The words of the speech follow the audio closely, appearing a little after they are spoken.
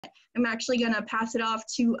I'm actually going to pass it off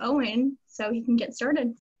to Owen so he can get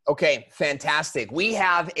started. Okay, fantastic. We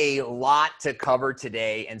have a lot to cover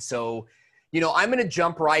today. And so, I'm going to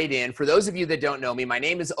jump right in. For those of you that don't know me, my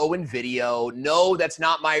name is Owen Video. No, that's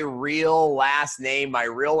not my real last name. My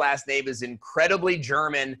real last name is incredibly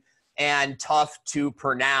German and tough to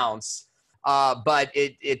pronounce. But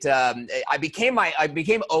I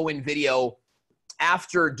became Owen Video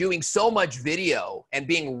after doing so much video and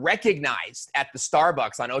being recognized at the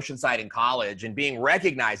Starbucks on Oceanside in college and being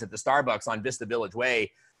recognized at the Starbucks on Vista Village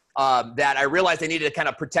Way, that I realized I needed to kind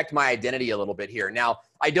of protect my identity a little bit here. Now,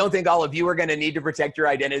 I don't think all of you are going to need to protect your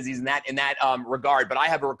identities in that regard, but I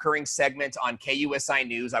have a recurring segment on KUSI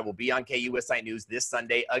News. I will be on KUSI News this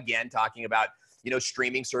Sunday again, talking about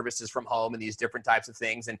streaming services from home and these different types of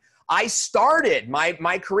things. And I started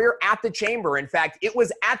my career at the Chamber. In fact, it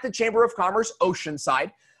was at the Chamber of Commerce,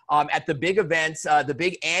 Oceanside, at the big events, the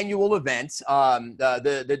big annual event,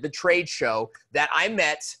 the trade show, that I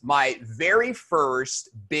met my very first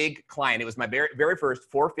big client. It was my very first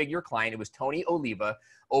four-figure client. It was Tony Oliva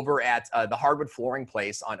over at the Hardwood Flooring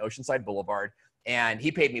Place on Oceanside Boulevard. And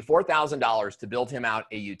he paid me $4,000 to build him out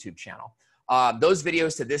a YouTube channel. Those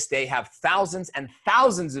videos to this day have thousands and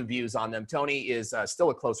thousands of views on them. Tony is still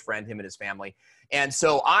a close friend, him and his family. And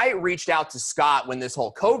so I reached out to Scott when this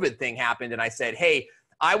whole COVID thing happened, and I said, hey,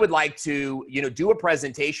 I would like to, do a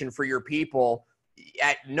presentation for your people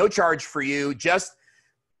at no charge for you, just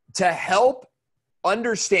to help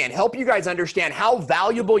you guys understand how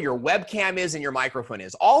valuable your webcam is and your microphone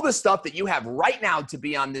is. All the stuff that you have right now to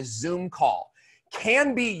be on this Zoom call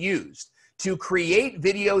can be used to create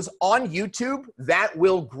videos on YouTube that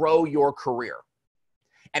will grow your career.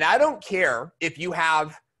 And I don't care if you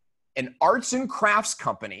have an arts and crafts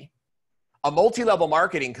company, a multi-level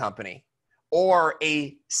marketing company, or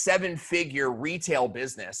a seven-figure retail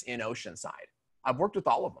business in Oceanside. I've worked with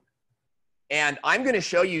all of them. And I'm going to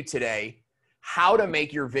show you today how to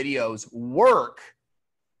make your videos work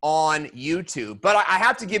on YouTube. But I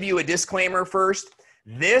have to give you a disclaimer first.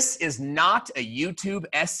 This is not a YouTube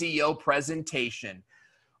SEO presentation.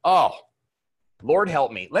 Oh, Lord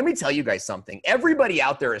help me. Let me tell you guys something. Everybody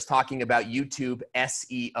out there is talking about YouTube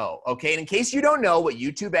SEO, okay? And in case you don't know what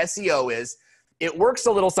YouTube SEO is, it works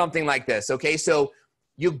a little something like this, okay? So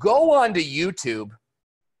you go onto YouTube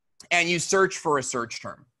and you search for a search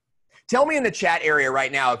term. Tell me in the chat area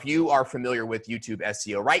right now if you are familiar with YouTube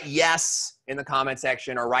SEO. Write yes in the comment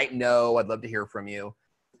section or write no. I'd love to hear from you.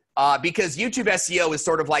 Because YouTube SEO is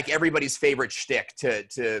sort of like everybody's favorite shtick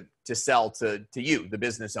to sell to you, the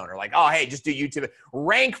business owner. Like, oh, hey, just do YouTube.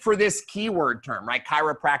 Rank for this keyword term, right?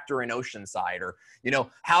 Chiropractor in Oceanside, or,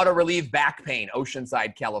 how to relieve back pain,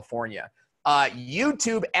 Oceanside, California.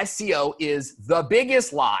 YouTube SEO is the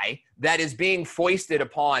biggest lie that is being foisted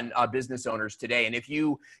upon business owners today. And if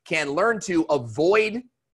you can learn to avoid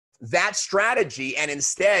that strategy and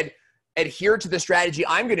instead adhere to the strategy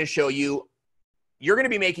I'm going to show you, you're going to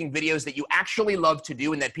be making videos that you actually love to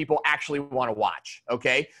do and that people actually want to watch,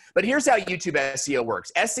 okay? But here's how YouTube SEO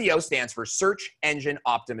works. SEO stands for search engine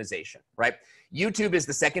optimization, right? YouTube is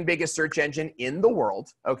the second biggest search engine in the world,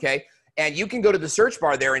 okay? And you can go to the search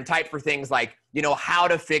bar there and type for things like, how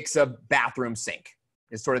to fix a bathroom sink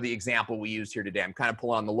is sort of the example we used here today. I'm kind of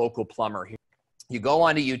pulling on the local plumber here. You go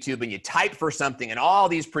onto YouTube and you type for something and all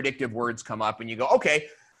these predictive words come up and you go, okay,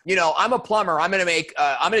 I'm a plumber. I'm going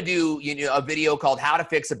to do a video called how to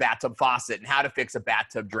fix a bathtub faucet and how to fix a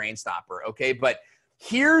bathtub drain stopper. Okay. But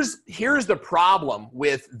here's the problem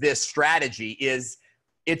with this strategy is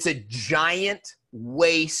it's a giant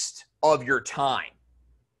waste of your time.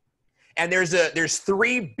 And there's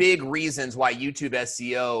three big reasons why YouTube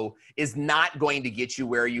SEO is not going to get you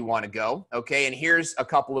where you want to go. Okay. And here's a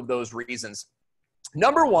couple of those reasons.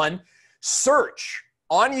 Number one, search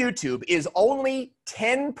on YouTube is only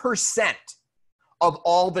 10% of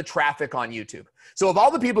all the traffic on YouTube. So of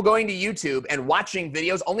all the people going to YouTube and watching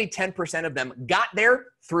videos, only 10% of them got there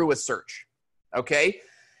through a search, okay?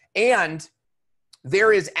 And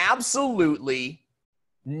there is absolutely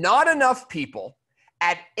not enough people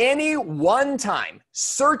at any one time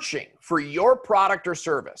searching for your product or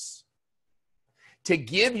service to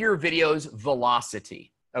give your videos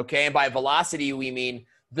velocity, okay? And by velocity, we mean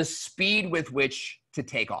the speed with which to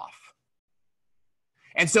take off.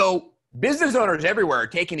 And so business owners everywhere are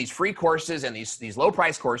taking these free courses and these low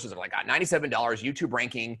price courses that are like $97, YouTube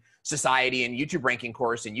Ranking Society and YouTube Ranking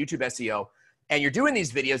course and YouTube SEO. And you're doing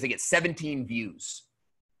these videos that get 17 views.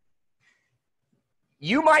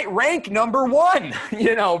 You might rank number one,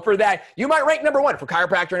 for that. You might rank number one for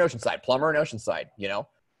chiropractor in Oceanside, plumber in Oceanside,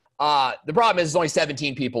 The problem is there's only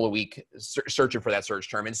 17 people a week searching for that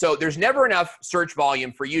search term. And so there's never enough search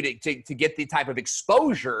volume for you to get the type of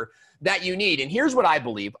exposure that you need. And here's what I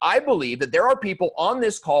believe. I believe that there are people on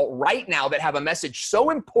this call right now that have a message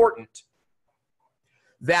so important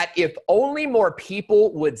that if only more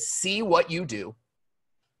people would see what you do,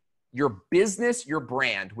 your business, your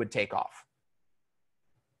brand would take off.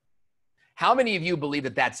 How many of you believe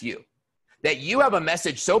that that's you? That you have a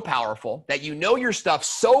message so powerful, that you know your stuff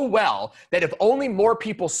so well, that if only more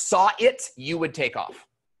people saw it, you would take off.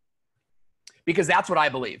 Because that's what I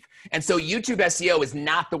believe. And so YouTube SEO is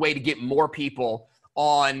not the way to get more people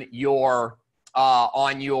on your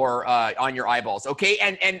eyeballs. Okay.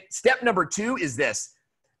 And step number 2 is this.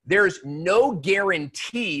 There's no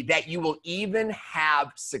guarantee that you will even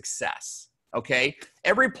have success. Okay.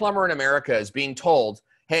 Every plumber in America is being told,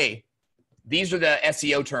 hey, these are the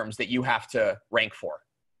SEO terms that you have to rank for.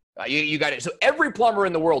 You got it. So every plumber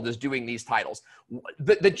in the world is doing these titles.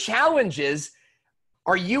 The challenge is,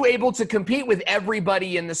 are you able to compete with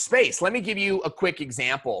everybody in the space? Let me give you a quick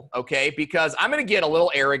example, okay? Because I'm going to get a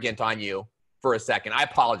little arrogant on you for a second. I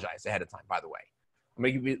apologize ahead of time, by the way. I'm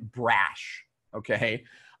going to be brash, okay?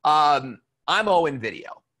 I'm Owen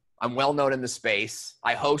Video. I'm well known in the space.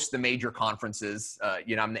 I host the major conferences.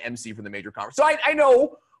 I'm the Emcee for the major conference. So I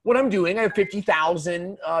know what I'm doing. I have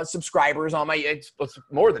 50,000 subscribers on my, it's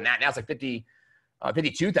more than that now. It's like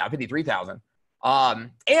 52,000, 53,000.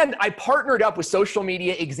 And I partnered up with Social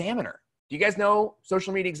Media Examiner. Do you guys know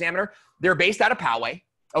Social Media Examiner? They're based out of Poway.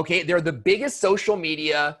 Okay. They're the biggest social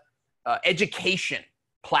media education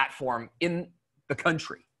platform in the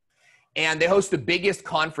country. And they host the biggest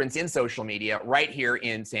conference in social media right here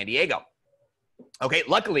in San Diego. Okay.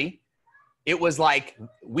 Luckily, it was like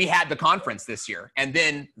we had the conference this year, and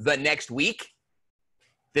then the next week,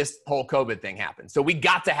 this whole COVID thing happened. So we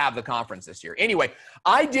got to have the conference this year. Anyway,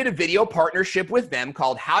 I did a video partnership with them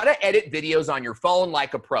called How to Edit Videos on Your Phone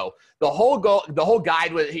Like a Pro. The whole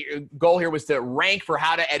goal here was to rank for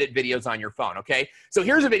how to edit videos on your phone, okay? So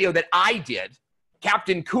here's a video that I did,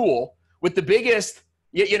 Captain Cool, with the biggest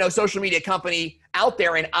social media company out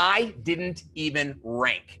there, and I didn't even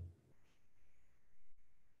rank.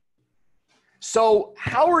 So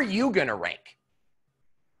how are you going to rank?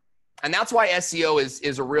 And that's why SEO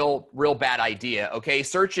is a real bad idea, okay?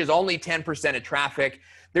 Search is only 10% of traffic.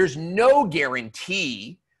 There's no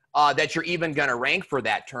guarantee that you're even going to rank for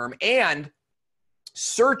that term. And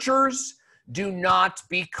searchers do not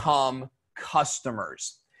become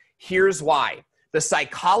customers. Here's why. The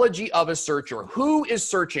psychology of a searcher. Who is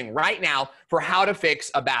searching right now for how to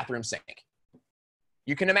fix a bathroom sink?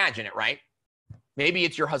 You can imagine it, right? Maybe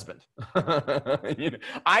it's your husband.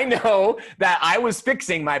 I know that I was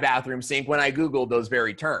fixing my bathroom sink when I Googled those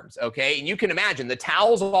very terms, okay? And you can imagine the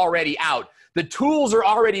towel's already out. The tools are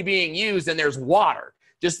already being used, and there's water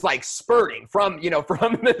just like spurting from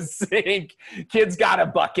the sink. Kid's got a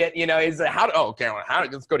bucket, he's like,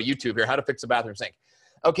 let's go to YouTube here, how to fix a bathroom sink.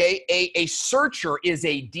 Okay, a searcher is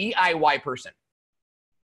a DIY person.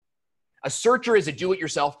 A searcher is a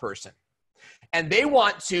do-it-yourself person. And they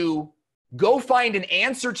want to go find an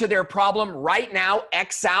answer to their problem right now,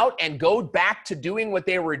 X out, and go back to doing what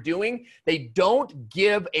they were doing. They don't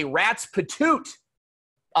give a rat's patoot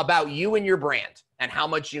about you and your brand and how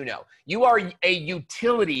much you know. You are a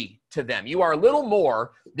utility to them. You are a little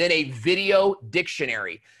more than a video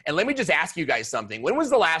dictionary. And let me just ask you guys something. When was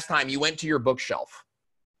the last time you went to your bookshelf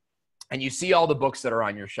and you see all the books that are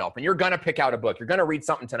on your shelf, and you're going to pick out a book, you're going to read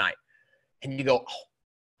something tonight, and you go, oh,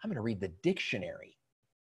 I'm going to read the dictionary,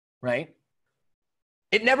 right?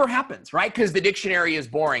 It never happens, right? Because the dictionary is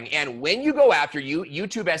boring. And when you go after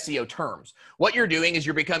YouTube SEO terms, what you're doing is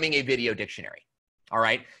you're becoming a video dictionary, all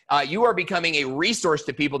right? You are becoming a resource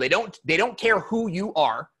to people. They don't care who you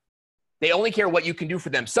are. They only care what you can do for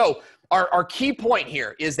them. So our key point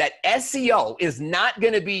here is that SEO is not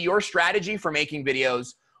going to be your strategy for making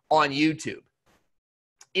videos on YouTube.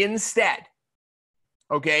 Instead,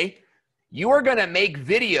 okay, you are going to make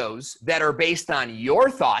videos that are based on your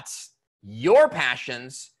thoughts, your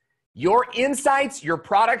passions, your insights, your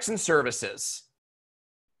products and services.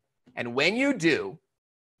 And when you do,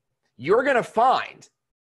 you're going to find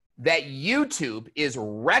that YouTube is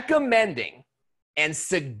recommending and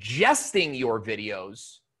suggesting your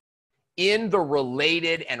videos in the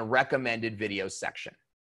related and recommended videos section.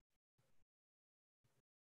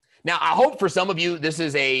 Now, I hope for some of you, this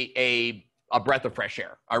is a breath of fresh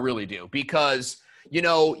air. I really do, because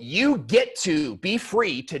you get to be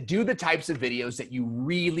free to do the types of videos that you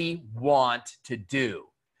really want to do.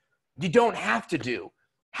 You don't have to do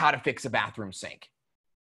how to fix a bathroom sink,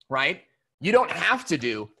 right? You don't have to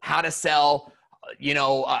do how to sell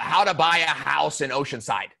how to buy a house in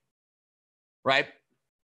Oceanside, right?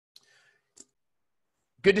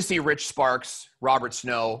 Good to see Rich Sparks, Robert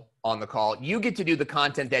Snow on the call. You get to do the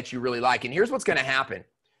content that you really like. And here's what's going to happen.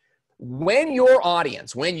 When your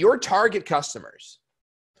audience, when your target customers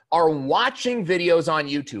are watching videos on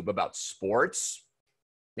YouTube about sports,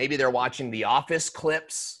 maybe they're watching The Office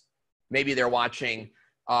clips, maybe they're watching,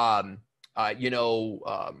 one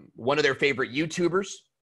of their favorite YouTubers,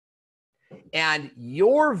 and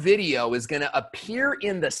your video is going to appear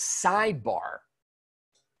in the sidebar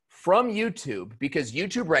from YouTube because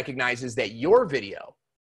YouTube recognizes that your video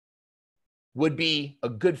would be a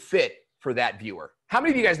good fit for that viewer. How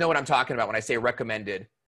many of you guys know what I'm talking about when I say recommended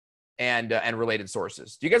and related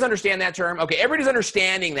sources? Do you guys understand that term? Okay, everybody's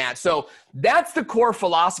understanding that. So that's the core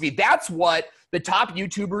philosophy. That's what the top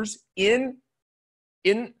YouTubers in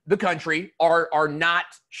the country are not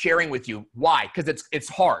sharing with you. Why? Because it's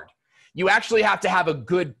hard. You actually have to have a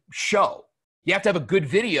good show. You have to have a good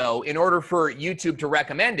video in order for YouTube to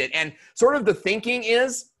recommend it. And sort of the thinking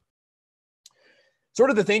is,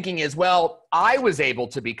 well, I was able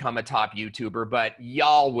to become a top YouTuber, but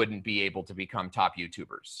y'all wouldn't be able to become top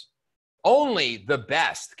YouTubers. Only the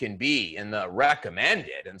best can be in the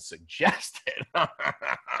recommended and suggested.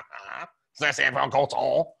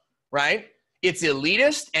 Right? It's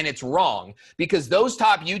elitist and it's wrong because those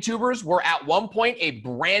top YouTubers were at one point a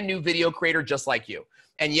brand new video creator just like you.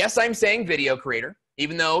 And yes, I'm saying video creator,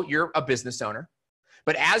 even though you're a business owner.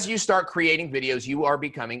 But as you start creating videos, you are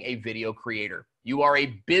becoming a video creator. You are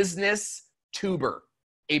a business tuber,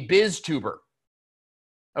 a biz tuber.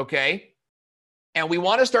 Okay? And we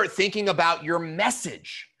want to start thinking about your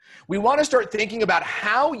message. We want to start thinking about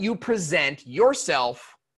how you present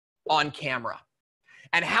yourself on camera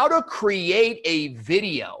and how to create a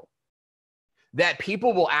video that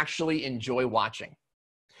people will actually enjoy watching.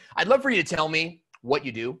 I'd love for you to tell me what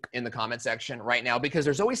you do in the comment section right now, because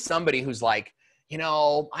there's always somebody who's like,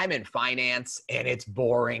 I'm in finance and it's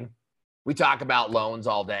boring. We talk about loans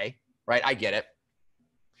all day, right? I get it.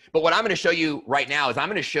 But what I'm going to show you right now is I'm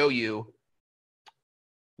going to show you,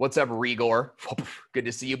 what's up, Rigor? Good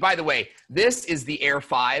to see you. By the way, this is the Air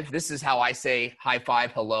 5. This is how I say high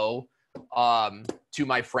five, hello to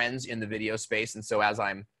my friends in the video space. And so as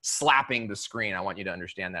I'm slapping the screen, I want you to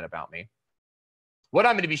understand that about me. What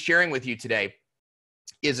I'm going to be sharing with you today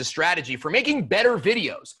is a strategy for making better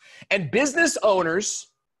videos. And business owners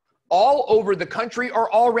all over the country are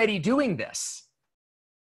already doing this.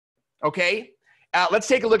 Okay? Let's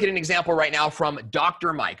take a look at an example right now from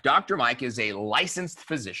Dr. Mike. Dr. Mike is a licensed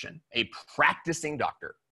physician, a practicing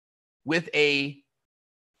doctor with an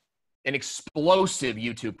explosive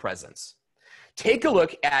YouTube presence. Take a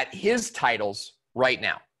look at his titles right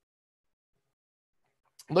now.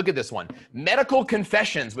 Look at this one. Medical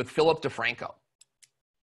Confessions with Philip DeFranco.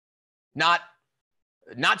 Not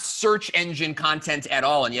search engine content at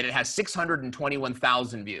all, and yet it has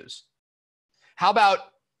 621,000 views. How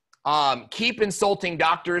about keep insulting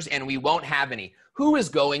doctors and we won't have any? Who is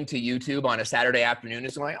going to YouTube on a Saturday afternoon and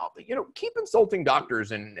is going, keep insulting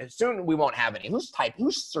doctors and soon we won't have any?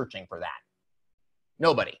 Who's searching for that?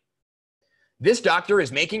 Nobody. This doctor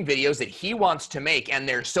is making videos that he wants to make, and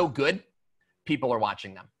they're so good, people are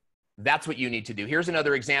watching them. That's what you need to do. Here's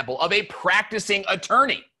another example of a practicing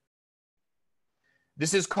attorney.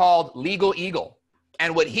 This is called Legal Eagle.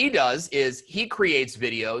 And what he does is he creates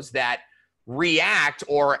videos that react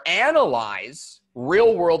or analyze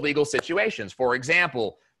real-world legal situations. For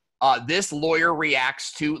example, this lawyer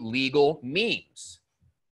reacts to legal memes.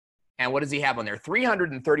 And what does he have on there?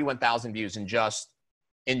 331,000 views in just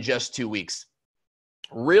 2 weeks.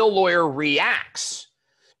 Real lawyer reacts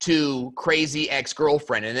to crazy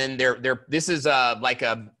ex-girlfriend. And then this is like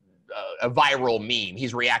a viral meme.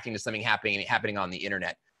 He's reacting to something happening on the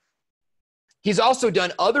internet. He's also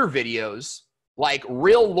done other videos like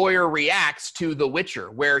Real Lawyer Reacts to The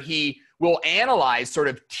Witcher, where he will analyze sort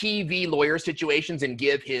of TV lawyer situations and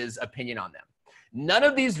give his opinion on them. None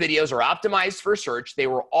of these videos are optimized for search. They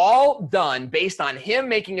were all done based on him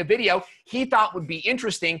making a video he thought would be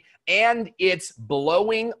interesting, and it's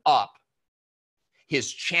blowing up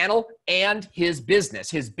his channel and his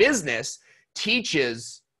business. His business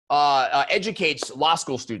educates law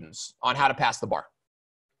school students on how to pass the bar.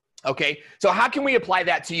 Okay, so how can we apply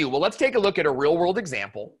that to you? Well, let's take a look at a real world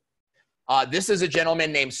example. This is a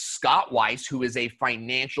gentleman named Scott Weiss, who is a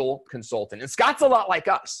financial consultant. And Scott's a lot like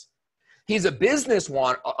us. He's a business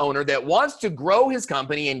owner that wants to grow his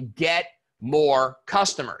company and get more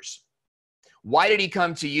customers. Why did he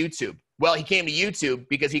come to YouTube? Well, he came to YouTube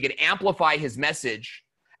because he could amplify his message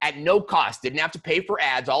at no cost, didn't have to pay for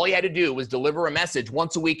ads. All he had to do was deliver a message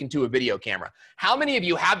once a week into a video camera. How many of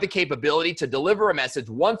you have the capability to deliver a message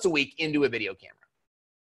once a week into a video camera?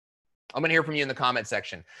 I'm going to hear from you in the comment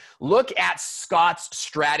section. Look at Scott's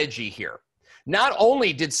strategy here. Not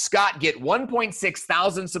only did Scott get 1.6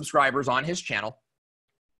 thousand subscribers on his channel,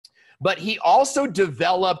 but he also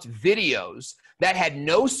developed videos that had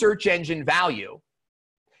no search engine value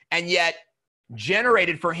and yet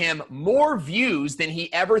generated for him more views than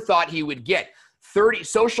he ever thought he would get. 30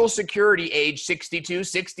 Social Security age 62,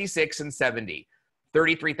 66, and 70.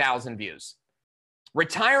 33,000 views.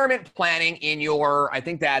 Retirement planning in your, I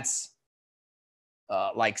think that's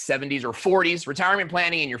like 70s or 40s. Retirement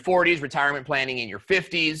planning in your 40s, retirement planning in your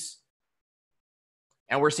 50s.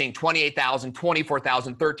 And we're seeing 28,000,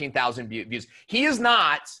 24,000, 13,000 views. He is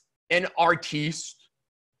not an artiste,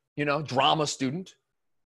 you know, drama student.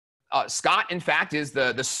 Scott, in fact, is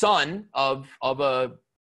the son of a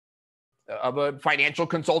financial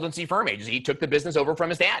consultancy firm agency. He took the business over from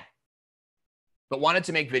his dad, but wanted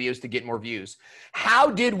to make videos to get more views. How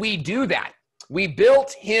did we do that? We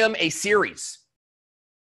built him a series.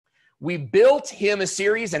 We built him a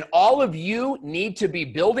series, and all of you need to be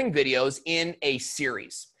building videos in a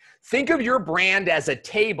series. Think of your brand as a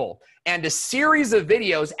table and a series of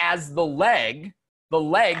videos as the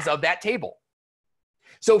legs of that table.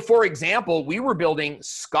 So for example, we were building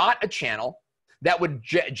Scott a channel that would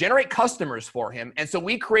generate customers for him. And so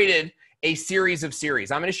we created a series of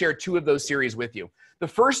series. I'm going to share 2 of those series with you. The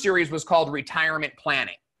first series was called Retirement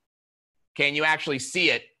Planning. Can you actually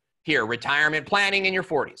see it here? Retirement Planning in your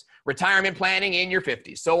 40s, Retirement Planning in your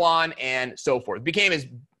 50s, so on and so forth. It became his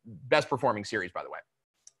best performing series, by the way.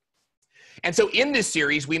 And so in this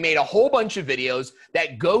series, we made a whole bunch of videos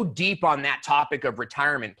that go deep on that topic of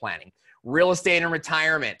retirement planning. Real estate and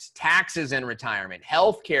retirement, taxes and retirement,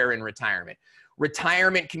 healthcare and retirement,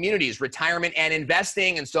 retirement communities, retirement and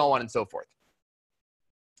investing, and so on and so forth.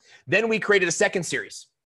 Then we created a second series,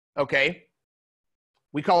 okay?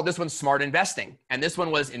 We called this one Smart Investing. And this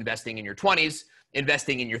one was investing in your 20s,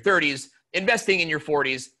 investing in your 30s, investing in your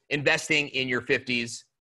 40s, investing in your 50s,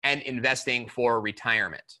 and investing for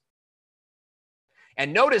retirement.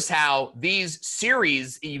 And notice how these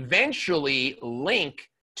series eventually link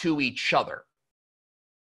to each other.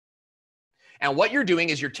 And what you're doing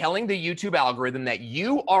is you're telling the YouTube algorithm that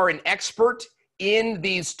you are an expert in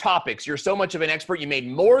these topics. You're so much of an expert, you made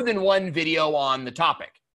more than one video on the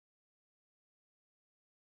topic.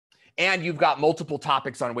 And you've got multiple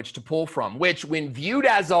topics on which to pull from, which when viewed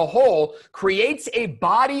as a whole creates a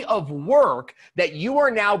body of work that you are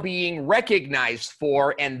now being recognized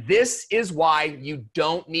for. And this is why you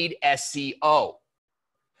don't need SEO.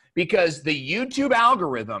 Because the YouTube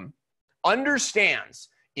algorithm understands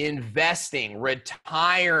investing,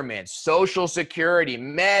 retirement, Social Security,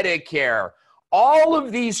 Medicare, all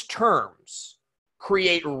of these terms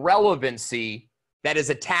create relevancy that is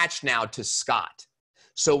attached now to Scott.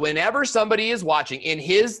 So whenever somebody is watching in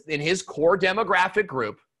his core demographic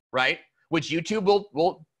group, right, which YouTube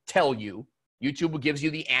will tell you, YouTube gives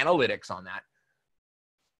you the analytics on that,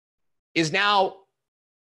 is now,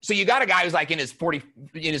 so you got a guy who's like in his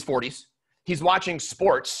 40s, he's watching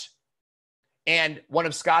sports, and one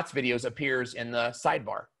of Scott's videos appears in the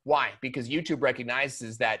sidebar. Why? Because YouTube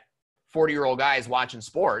recognizes that 40-year-old guys watching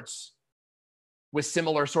sports with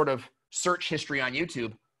similar sort of search history on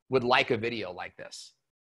YouTube would like a video like this.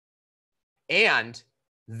 And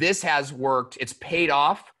this has worked. It's paid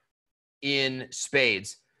off in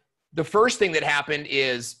spades. The first thing that happened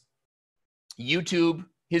is YouTube,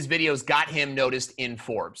 his videos got him noticed in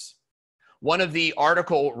Forbes. One of the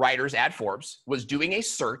article writers at Forbes was doing a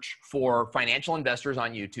search for financial investors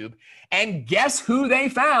on YouTube. And guess who they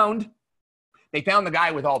found? They found the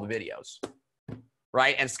guy with all the videos,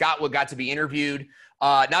 right? And Scott got to be interviewed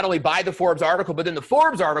not only by the Forbes article, but then the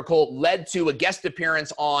Forbes article led to a guest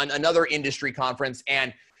appearance on another industry conference.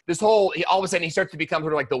 And this whole, all of a sudden, he starts to become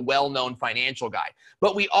sort of like the well-known financial guy.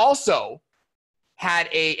 But we also had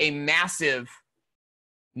a massive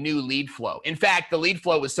new lead flow. In fact, the lead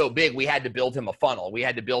flow was so big, we had to build him a funnel. We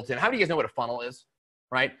had to build him, how many of you guys know what a funnel is,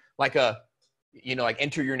 right? Like like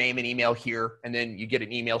enter your name and email here, and then you get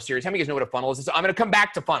an email series. How many of you guys know what a funnel is? So I'm going to come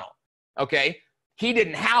back to funnel, okay? He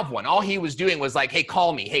didn't have one. All he was doing was like, hey,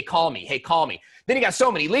 call me, hey, call me, hey, call me. Then he got so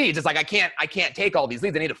many leads. It's like, I can't take all these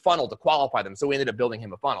leads. I need a funnel to qualify them. So we ended up building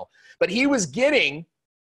him a funnel. But he had a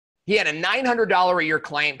 $900 a year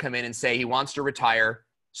client come in and say he wants to retire,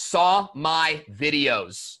 saw my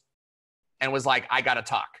videos, and was like, I got to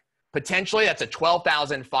talk. Potentially, that's a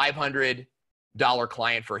 $12,500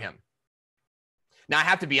 client for him. Now, I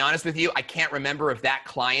have to be honest with you. I can't remember if that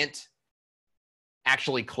client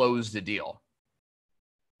actually closed a deal.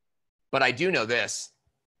 But I do know this.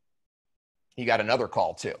 He got another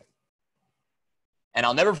call too. And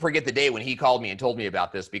I'll never forget the day when he called me and told me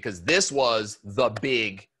about this, because this was the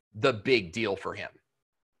big deal for him.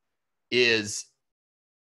 Is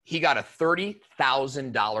he got a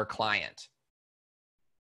 $30,000 client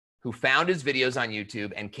who found his videos on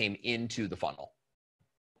YouTube and came into the funnel.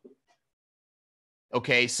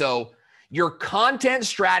 Okay, so your content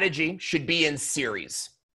strategy should be in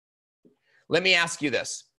series. Let me ask you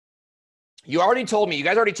this. You guys already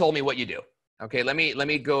told me what you do. Okay, let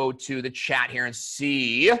me go to the chat here and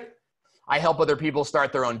see. I help other people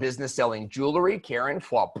start their own business selling jewelry. Karen,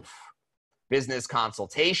 business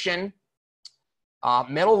consultation.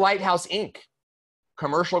 Metal Lighthouse Inc.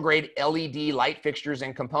 Commercial grade LED light fixtures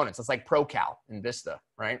and components. That's like ProCal in Vista,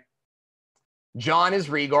 right? John is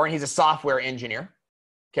Rigor, and he's a software engineer.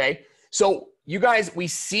 Okay, so you guys, we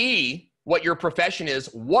see what your profession is.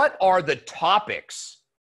 What are the topics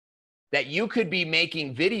that you could be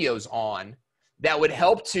making videos on that would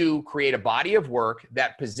help to create a body of work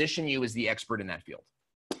that position you as the expert in that field?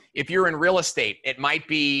 If you're in real estate, it might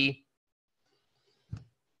be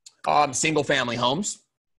single family homes.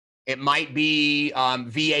 It might be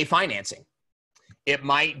VA financing. It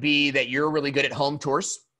might be that you're really good at home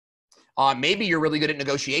tours. Maybe you're really good at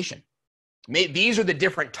negotiation. These are the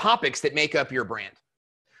different topics that make up your brand.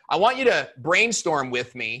 I want you to brainstorm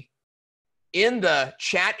with me in the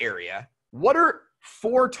chat area. What are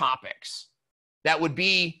 4 topics that would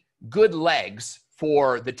be good legs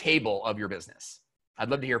for the table of your business? I'd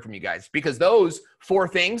love to hear from you guys, because those 4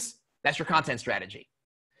 things, that's your content strategy.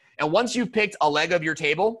 And once you've picked a leg of your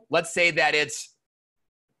table, let's say that it's,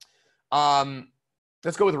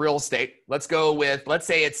 let's go with real estate. Let's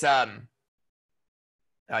say it's,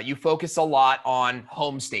 you focus a lot on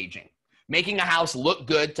home staging, making a house look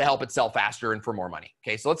good to help it sell faster and for more money.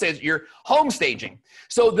 Okay, so let's say you're home staging.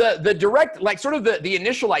 So the direct, like sort of the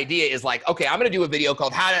initial idea is like, okay, I'm gonna do a video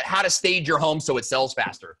called how to stage your home so it sells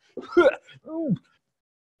faster.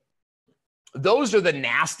 Those are the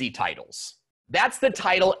nasty titles. That's the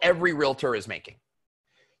title every realtor is making.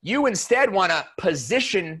 You instead want to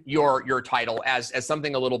position your title as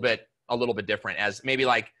something a little bit different, as maybe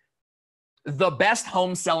like the best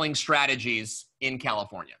home selling strategies in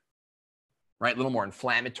California, right? A little more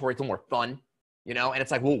inflammatory, a little more fun, you know? And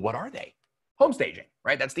it's like, well, what are they? Home staging,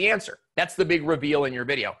 right? That's the answer. That's the big reveal in your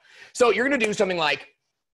video. So you're going to do something like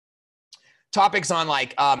topics on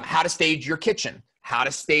like how to stage your kitchen, how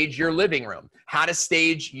to stage your living room, how to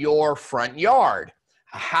stage your front yard,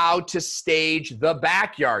 how to stage the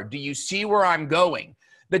backyard. Do you see where I'm going?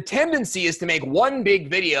 The tendency is to make one big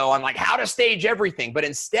video on like how to stage everything, but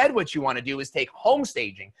instead what you want to do is take home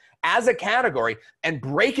staging as a category and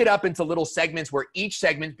break it up into little segments where each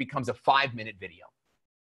segment becomes a 5-minute video.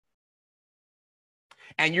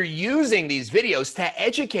 And you're using these videos to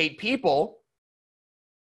educate people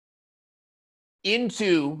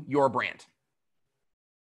into your brand.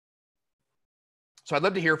 So I'd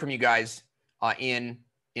love to hear from you guys in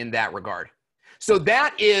that regard. So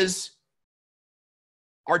that is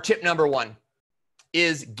our tip number 1,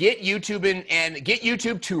 is get YouTube and get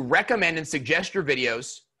YouTube to recommend and suggest your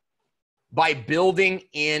videos by building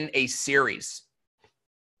in a series.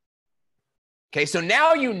 Okay, so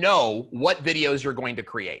now you know what videos you're going to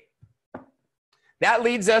create. That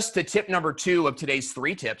leads us to tip number 2 of today's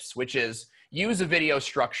 3 tips, which is use a video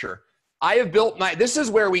structure. I have built this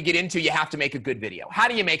is where we get into you have to make a good video. How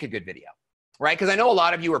do you make a good video, right? Because I know a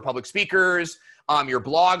lot of you are public speakers, you're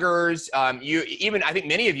bloggers, I think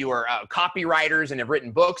many of you are copywriters and have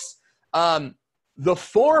written books. The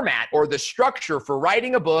format or the structure for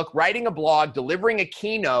writing a book, writing a blog, delivering a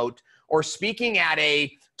keynote, or speaking at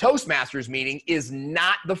a Toastmasters meeting is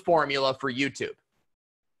not the formula for YouTube,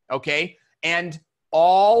 okay? And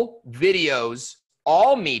all videos,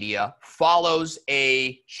 all media follows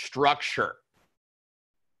a structure.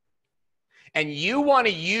 And you want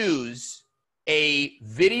to use a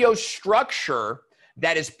video structure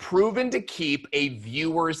that is proven to keep a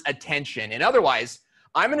viewer's attention. And otherwise,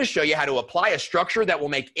 I'm going to show you how to apply a structure that will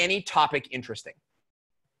make any topic interesting.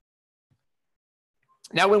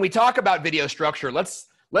 Now, when we talk about video structure, let's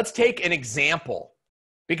take an example,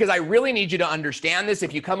 because I really need you to understand this.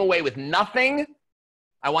 If you come away with nothing,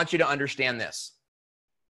 I want you to understand this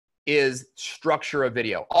is structure of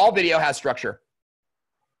video. All video has structure.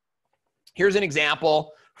 Here's an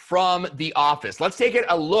example from The Office. Let's take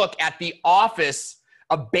a look at The Office,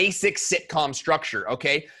 a basic sitcom structure,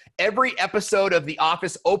 okay? Every episode of The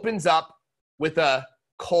Office opens up with a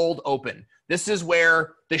cold open. This is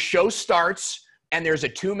where the show starts and there's a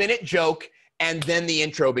 2-minute joke and then the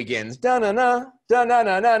intro begins. Dun-na-na,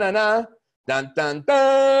 dun-na-na-na-na,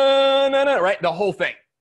 dun-dun-dun-na-na, right? The whole thing.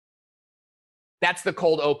 That's the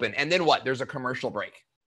cold open. And then what? There's a commercial break.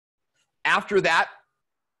 After that,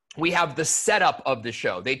 we have the setup of the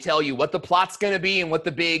show. They tell you what the plot's going to be and what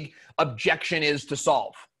the big objection is to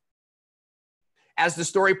solve. As the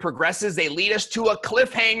story progresses, they lead us to a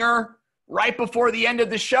cliffhanger right before the end of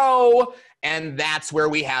the show, and that's where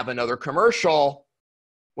we have another commercial.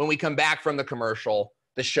 When we come back from the commercial,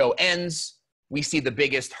 the show ends, we see the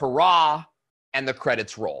biggest hurrah, and the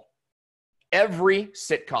credits roll. Every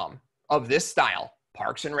sitcom of this style,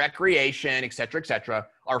 Parks and Recreation, et cetera,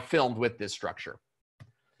 are filmed with this structure.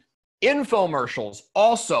 Infomercials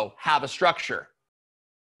also have a structure.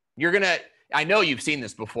 I know you've seen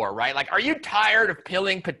this before, right? Like, are you tired of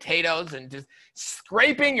peeling potatoes and just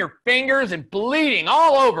scraping your fingers and bleeding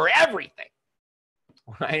all over everything?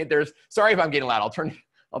 Right? Sorry if I'm getting loud.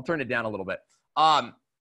 I'll turn it down a little bit.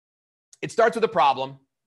 It starts with a problem,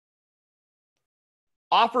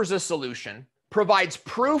 offers a solution, provides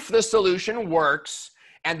proof the solution works,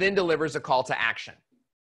 and then delivers a call to action.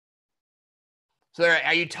 So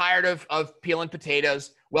are you tired of peeling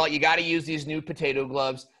potatoes? Well, you got to use these new potato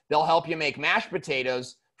gloves. They'll help you make mashed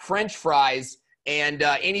potatoes, French fries, and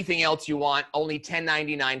anything else you want. Only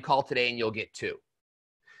 $10.99. Call today and you'll get 2.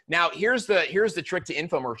 Now, here's the trick to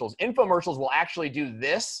infomercials. Infomercials will actually do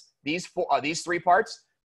these 3 parts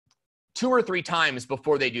 2 or 3 times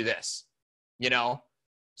before they do this, you know?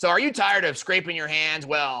 So are you tired of scraping your hands?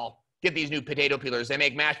 Well, get these new potato peelers. They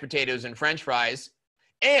make mashed potatoes and French fries.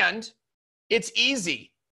 And it's easy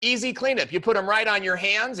cleanup. You put them right on your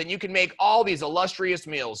hands and you can make all these illustrious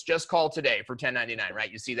meals. Just call today for $10.99,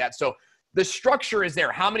 right? You see that? So the structure is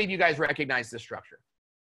there. How many of you guys recognize this structure?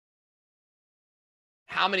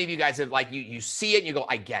 How many of you guys have, like, you see it and you go,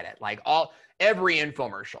 I get it. Like every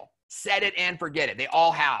infomercial, set it and forget it. They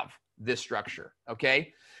all have this structure,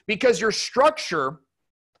 okay? Because your structure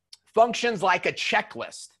functions like a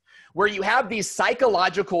checklist where you have these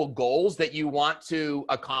psychological goals that you want to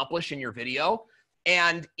accomplish in your video.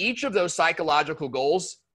 And each of those psychological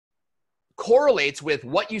goals correlates with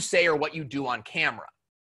what you say or what you do on camera.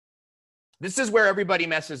 This is where everybody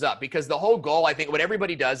messes up, because the whole goal, I think what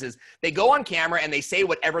everybody does is they go on camera and they say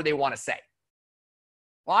whatever they want to say.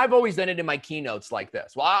 Well, I've always done it in my keynotes like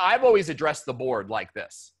this. Well, I've always addressed the board like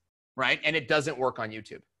this, right? And it doesn't work on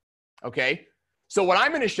YouTube, okay? So what I'm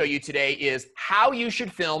going to show you today is how you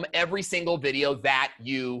should film every single video that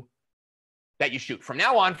you shoot from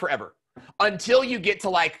now on forever, until you get to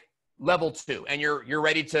like level 2 and you're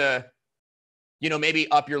ready to, you know, maybe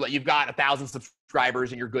you've got 1,000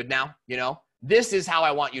 subscribers and you're good now, you know. This is how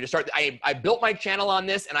I want you to start. I built my channel on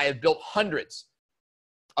this, and I have built hundreds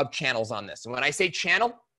of channels on this. And when I say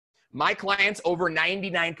channel, my clients, over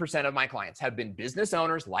 99% of my clients have been business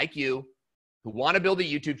owners like you who want to build a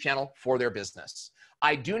YouTube channel for their business.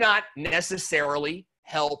 I do not necessarily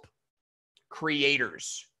help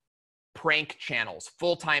creators, prank channels,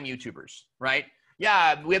 full-time YouTubers, right?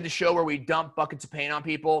 Yeah, we have the show where we dump buckets of paint on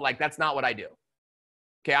people. Like, that's not what I do.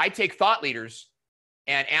 Okay, I take thought leaders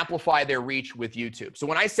and amplify their reach with YouTube. So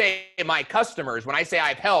when I say my customers, when I say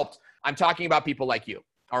I've helped, I'm talking about people like you,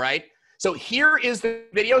 all right? So here is the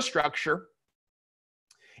video structure,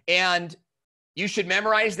 and you should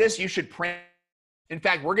memorize this. You should print. In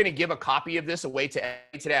fact, we're going to give a copy of this away today.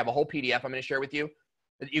 I have a whole PDF I'm going to share with you.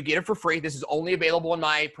 You get it for free. This is only available in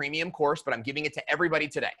my premium course, but I'm giving it to everybody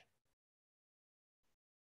today.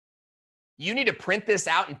 You need to print this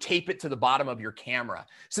out and tape it to the bottom of your camera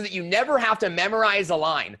so that you never have to memorize a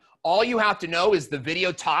line. All you have to know is the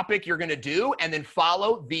video topic you're going to do, and then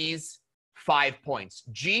follow these 5 points.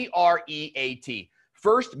 GREAT.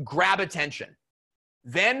 First, grab attention.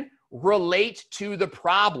 Then, relate to the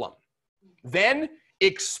problem. Then,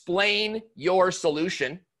 explain your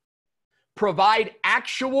solution. Provide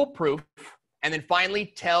actual proof. And then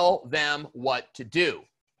finally, tell them what to do.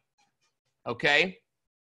 Okay?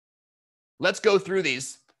 Let's go through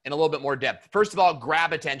these in a little bit more depth. First of all,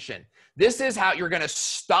 grab attention. This is how you're going to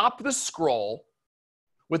stop the scroll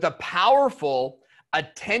with a powerful,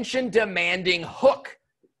 attention-demanding hook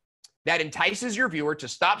that entices your viewer to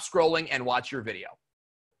stop scrolling and watch your video.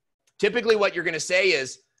 Typically, what you're going to say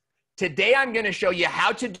is, today I'm going to show you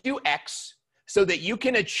how to do X so that you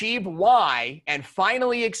can achieve Y and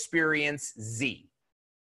finally experience Z.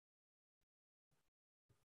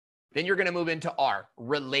 Then you're going to move into R,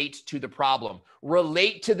 relate to the problem.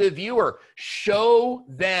 Relate to the viewer. Show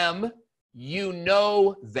them you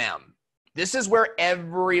know them. This is where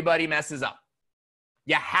everybody messes up.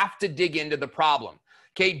 You have to dig into the problem.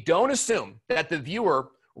 Okay, don't assume that the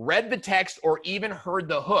viewer read the text, or even heard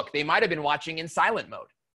the hook. They might have been watching in silent mode.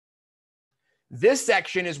 This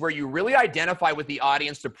section is where you really identify with the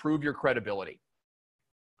audience to prove your credibility.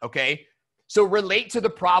 Okay? So relate to the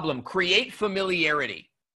problem, create familiarity.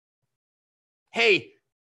 Hey,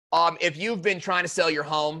 if you've been trying to sell your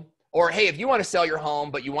home, or hey, if you want to sell your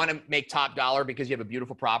home, but you want to make top dollar because you have a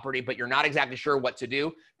beautiful property, but you're not exactly sure what to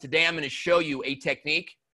do, today I'm going to show you a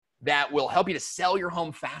technique that will help you to sell your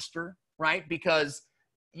home faster, right? Because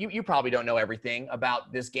you probably don't know everything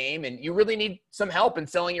about this game, and you really need some help in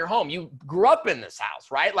selling your home. You grew up in this house,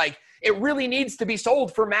 right? Like, it really needs to be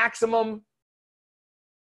sold for maximum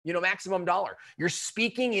dollar. You're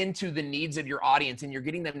speaking into the needs of your audience, and you're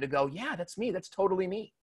getting them to go, yeah, that's me. That's totally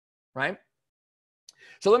me, right?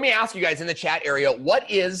 So let me ask you guys in the chat area, what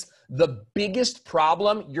is the biggest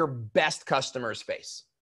problem your best customers face?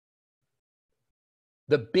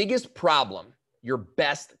 The biggest problem your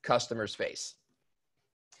best customers face.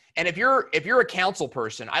 And if you're a council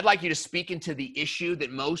person, I'd like you to speak into the issue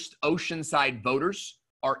that most Oceanside voters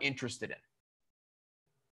are interested in.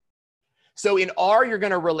 So in R, you're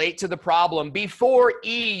going to relate to the problem. Before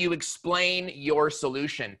E, you explain your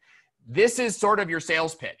solution. This is sort of your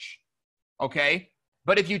sales pitch, okay?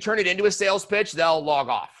 But if you turn it into a sales pitch, they'll log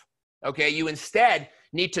off, okay? You instead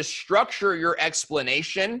need to structure your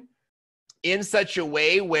explanation in such a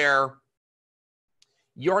way where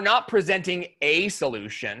you're not presenting a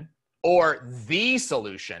solution or the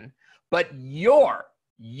solution, but your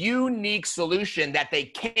unique solution that they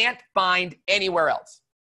can't find anywhere else.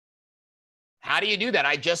 How do you do that?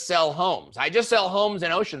 I just sell homes. I just sell homes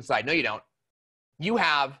in Oceanside. No, you don't. You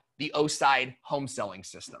have the O-Side home selling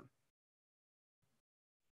system,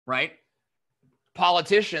 right?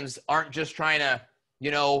 Politicians aren't just trying to,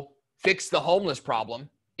 fix the homeless problem.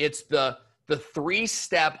 It's the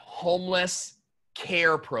 3-step homeless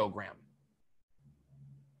care program,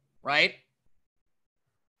 right?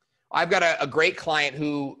 I've got a great client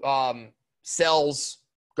who sells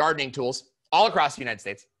gardening tools all across the United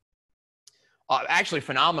States. Actually,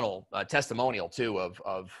 phenomenal testimonial too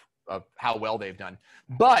of how well they've done.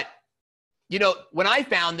 But when I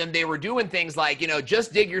found them, they were doing things like,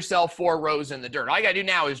 just dig yourself 4 rows in the dirt. All you got to do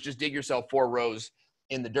now is just dig yourself 4 rows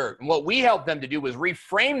in the dirt. And what we helped them to do was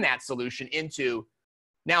reframe that solution into,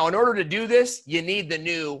 now, in order to do this, you need the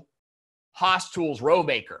new Haas Tools row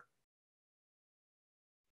maker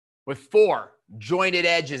with 4 jointed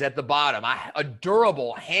edges at the bottom, a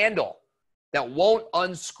durable handle that won't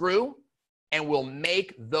unscrew and will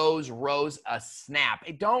make those rows a snap.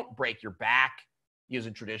 Hey, don't break your back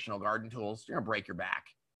using traditional garden tools. You're gonna break your back,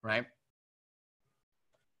 right?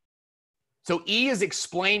 So E is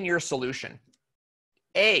explain your solution.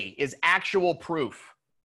 A is actual proof,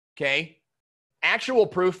 okay? Actual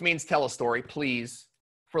proof means tell a story. Please,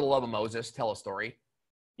 for the love of Moses, tell a story.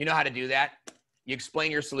 You know how to do that? You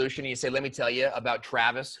explain your solution and you say, let me tell you about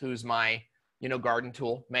Travis, who's my garden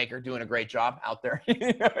tool maker, doing a great job out there.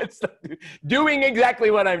 It's doing exactly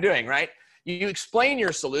what I'm doing, right? You explain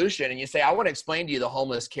your solution and you say, I want to explain to you the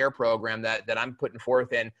homeless care program that I'm putting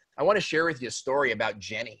forth. And I want to share with you a story about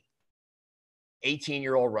Jenny,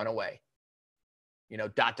 18-year-old runaway, And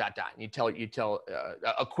you tell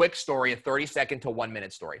a quick story, a 30-second to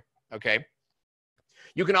 1-minute story, okay?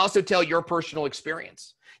 You can also tell your personal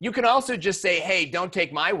experience. You can also just say, hey, don't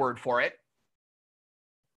take my word for it,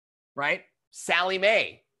 right? Sally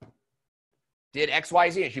Mae did X, Y,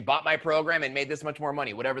 Z, and she bought my program and made this much more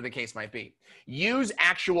money, whatever the case might be. Use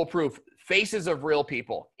actual proof, faces of real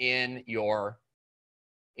people in your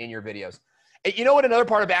videos. And you know what another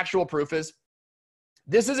part of actual proof is?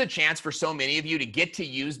 This is a chance for so many of you to get to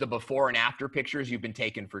use the before and after pictures you've been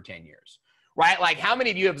taking for 10 years, right? Like, how many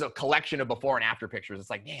of you have a collection of before and after pictures? It's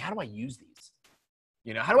like, man, how do I use these?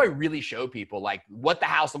 How do I really show people like what the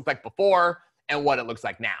house looked like before and what it looks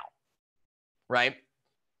like now, right?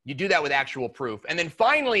 You do that with actual proof. And then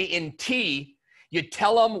finally in T, you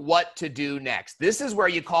tell them what to do next. This is where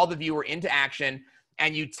you call the viewer into action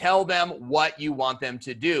and you tell them what you want them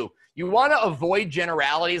to do. You want to avoid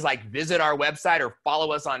generalities like visit our website or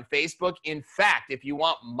follow us on Facebook. In fact, if you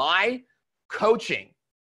want my coaching,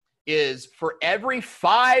 is for every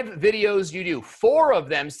 5 videos you do, 4 of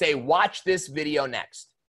them say, watch this video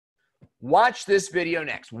next. Watch this video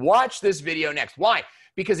next. Watch this video next. Why?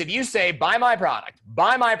 Because if you say, buy my product,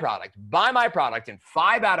 buy my product, buy my product in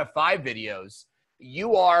 5 out of 5 videos,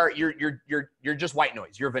 you're just white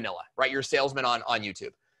noise. You're vanilla, right? You're a salesman on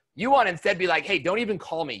YouTube. You want to instead be like, hey, don't even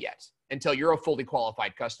call me yet until you're a fully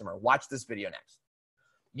qualified customer. Watch this video next.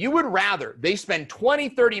 You would rather they spend 20,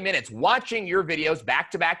 30 minutes watching your videos back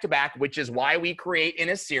to back to back, which is why we create in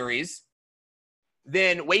a series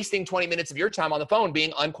than wasting 20 minutes of your time on the phone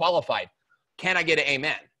being unqualified. Can I get an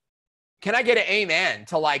amen? Can I get an amen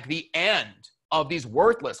to like the end of these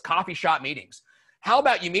worthless coffee shop meetings? How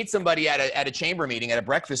about you meet somebody at a chamber meeting, at a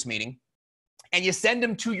breakfast meeting, and you send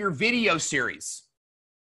them to your video series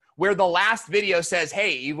where the last video says,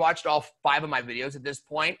 hey, you've watched all 5 of my videos at this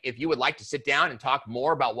point. If you would like to sit down and talk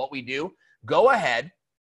more about what we do, go ahead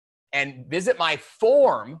and visit my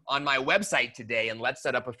form on my website today, and let's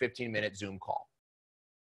set up a 15-minute Zoom call.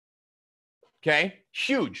 Okay?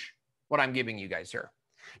 Huge what I'm giving you guys here.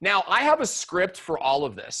 Now, I have a script for all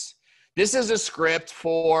of this. This is a script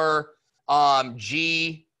for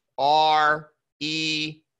G, R,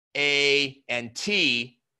 E, A, and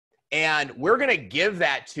T, and we're going to give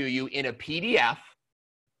that to you in a PDF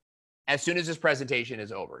as soon as this presentation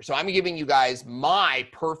is over. So I'm giving you guys my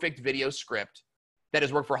perfect video script that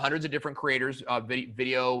has worked for hundreds of different creators,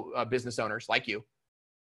 video business owners like you,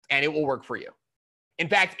 and it will work for you. In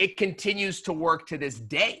fact, it continues to work to this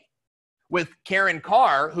day with Karen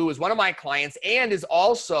Carr, who is one of my clients and is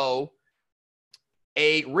also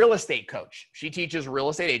a real estate coach. She teaches real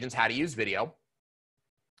estate agents how to use video.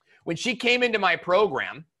 When she came into my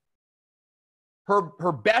program,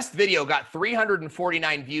 her best video got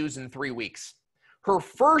 349 views in 3 weeks. Her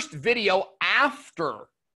first video after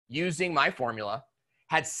using my formula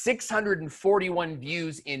had 641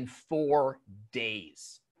 views in 4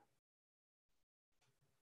 days.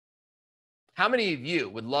 How many of you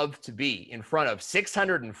would love to be in front of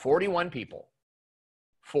 641 people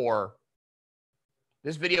for,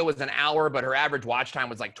 this video was an hour, but her average watch time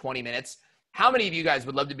was like 20 minutes. How many of you guys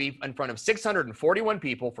would love to be in front of 641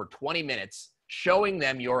 people for 20 minutes, showing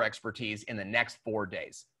them your expertise in the next 4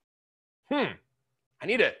 days? I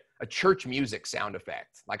need a church music sound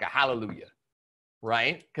effect, like a hallelujah,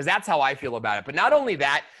 right? Because that's how I feel about it. But not only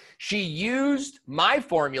that, she used my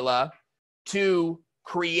formula to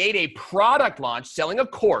create a product launch, selling a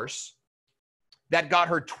course that got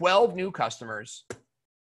her 12 new customers,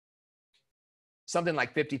 something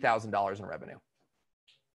like $50,000 in revenue.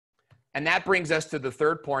 And that brings us to the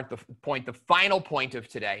third point, the final point of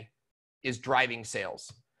today is driving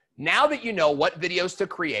sales. Now that you know what videos to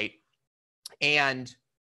create and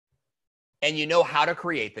you know how to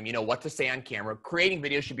create them, you know what to say on camera, creating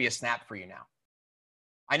videos should be a snap for you now.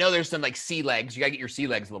 I know there's some like sea legs. You got to get your sea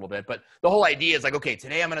legs a little bit. But the whole idea is like, okay,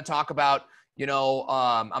 today I'm going to talk about,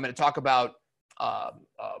 I'm going to talk about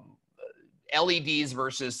LEDs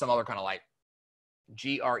versus some other kind of light.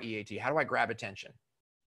 GREAT. How do I grab attention?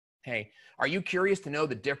 Hey, are you curious to know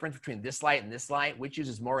the difference between this light and this light? Which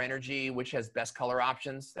uses more energy? Which has best color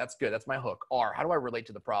options? That's good. That's my hook. R, how do I relate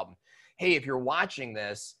to the problem? Hey, if you're watching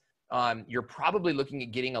this, you're probably looking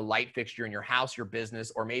at getting a light fixture in your house, your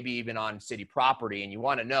business, or maybe even on city property, and you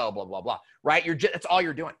want to know, blah, blah, blah, right? That's all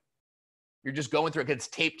you're doing. You're just going through it because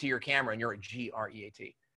it's taped to your camera, and you're at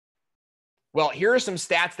GREAT. Well, here are some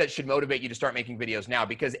stats that should motivate you to start making videos now,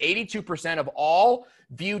 because 82% of all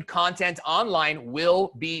viewed content online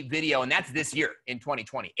will be video, and that's this year in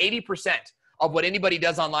 2020. 80% of what anybody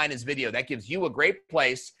does online is video. That gives you a great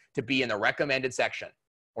place to be in the recommended section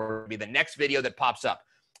or be the next video that pops up.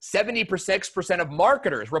 76% of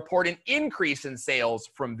marketers report an increase in sales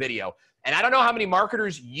from video. And I don't know how many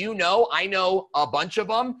marketers you know. I know a bunch of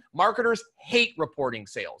them. Marketers hate reporting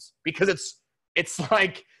sales because it's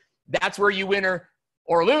like that's where you win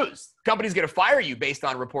or lose. Company's going to fire you based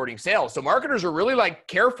on reporting sales. So marketers are really like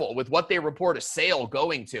careful with what they report a sale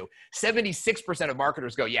going to. 76% of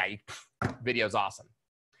marketers go, yeah, video's awesome.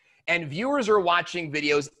 And viewers are watching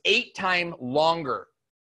videos 8 times longer.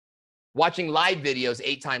 Watching live videos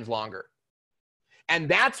 8 times longer. And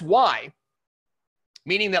that's why,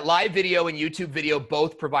 meaning that live video and YouTube video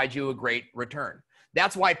both provide you a great return.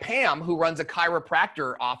 That's why Pam, who runs a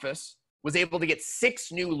chiropractor office, was able to get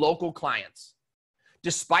 6 new local clients,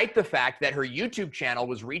 despite the fact that her YouTube channel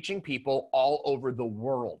was reaching people all over the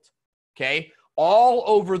world, okay? All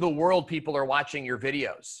over the world, people are watching your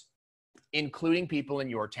videos, including people in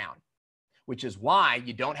your town, which is why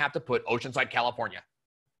you don't have to put Oceanside, California,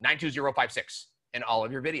 92056 in all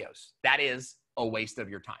of your videos. That is a waste of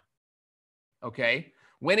your time, okay?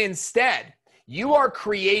 When instead, you are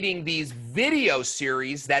creating these video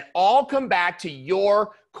series that all come back to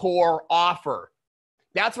your core offer.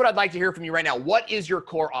 That's what I'd like to hear from you right now. What is your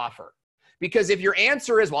core offer? Because if your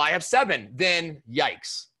answer is, well, I have 7, then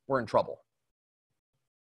yikes, we're in trouble,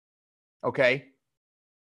 okay?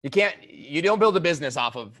 You don't build a business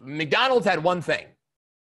off of, McDonald's had one thing,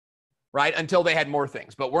 right? Until they had more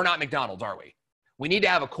things. But we're not McDonald's, are we? We need to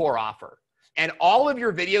have a core offer. And all of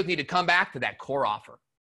your videos need to come back to that core offer.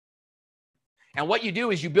 And what you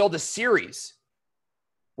do is you build a series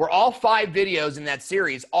where all 5 videos in that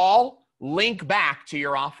series all link back to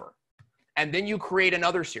your offer. And then you create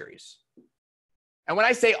another series. And when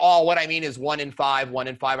I say all, what I mean is 1 in 5,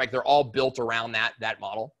 like they're all built around that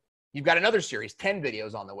model. You've got another series, 10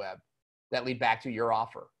 videos on the web that lead back to your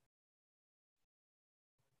offer.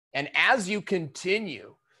 And as you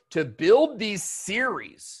continue to build these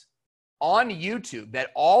series on YouTube that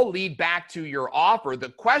all lead back to your offer, the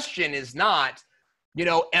question is not,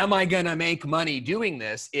 am I going to make money doing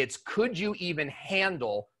this? It's, could you even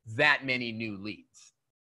handle that many new leads?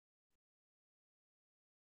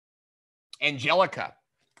 Angelica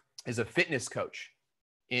is a fitness coach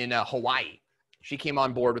in Hawaii. She came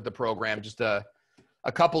on board with the program just a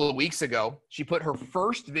couple of weeks ago. She put her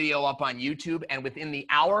first video up on YouTube and within the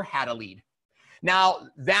hour had a lead. Now,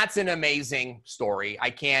 that's an amazing story. I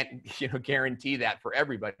can't guarantee that for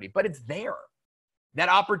everybody, but it's there. That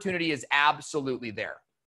opportunity is absolutely there.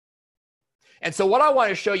 And so what I want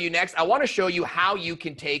to show you next, I want to show you how you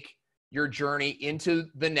can take your journey into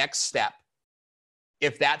the next step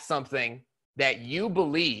if that's something that you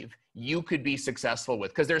believe you could be successful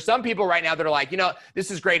with. Because there's some people right now that are like, this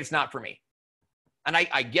is great, it's not for me. And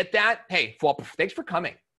I get that. Hey, well, thanks for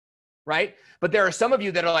coming, right? But there are some of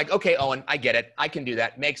you that are like, okay, Owen, I get it. I can do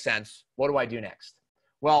that. Makes sense. What do I do next?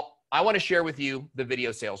 Well, I want to share with you the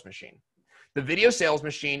Video Sales Machine. The Video Sales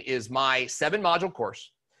Machine is my 7-module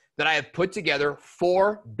course that I have put together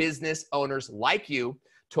for business owners like you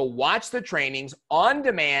to watch the trainings on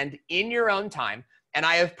demand in your own time. And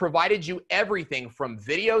I have provided you everything from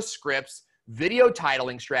video scripts, video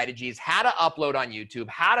titling strategies, how to upload on YouTube,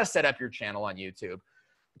 how to set up your channel on YouTube,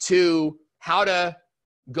 to how to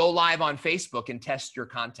go live on Facebook and test your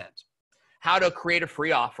content, how to create a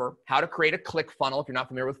free offer, how to create a click funnel if you're not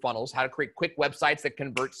familiar with funnels, how to create quick websites that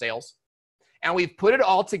convert sales. And we've put it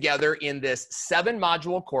all together in this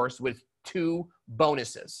 7-module course with 2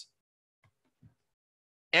 bonuses.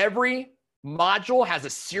 Every module has a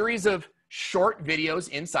series of short videos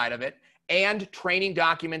inside of it and training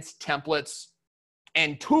documents, templates,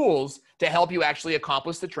 and tools to help you actually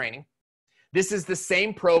accomplish the training. This is the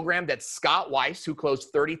same program that Scott Weiss, who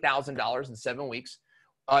closed $30,000 in 7 weeks,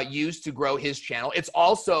 used to grow his channel. It's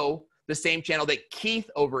also the same channel that Keith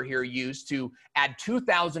over here used to add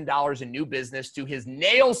 $2,000 in new business to his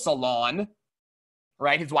nail salon,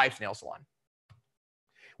 right? His wife's nail salon.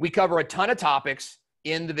 We cover a ton of topics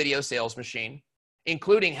in the Video Sales Machine,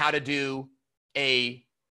 including how to do a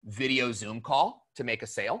video Zoom call to make a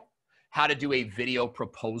sale, how to do a video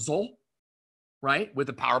proposal, right, with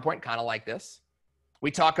a PowerPoint kind of like this.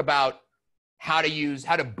 We talk about how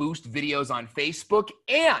to boost videos on Facebook.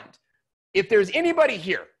 And if there's anybody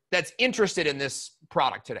here that's interested in this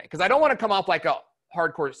product today, because I don't want to come off like a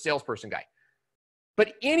hardcore salesperson guy,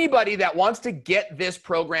 but anybody that wants to get this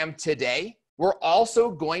program today, we're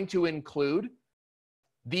also going to include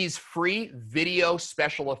these free video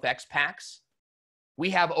special effects packs. We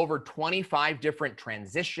have over 25 different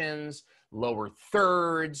transitions, lower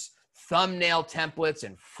thirds, thumbnail templates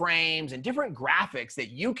and frames and different graphics that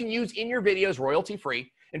you can use in your videos royalty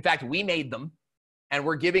free. In fact, we made them and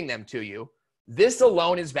we're giving them to you. This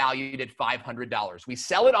alone is valued at $500. We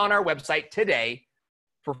sell it on our website today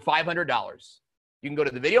for $500. You can go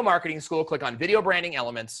to the Video Marketing School, click on Video Branding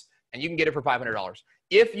Elements, and you can get it for $500.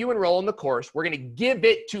 If you enroll in the course, we're going to give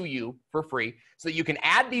it to you for free so that you can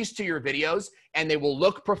add these to your videos and they will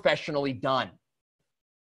look professionally done.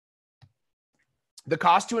 The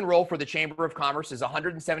cost to enroll for the Chamber of Commerce is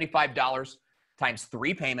 $175 times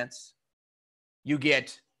 3 payments. You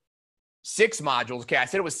get 6 modules. Okay, I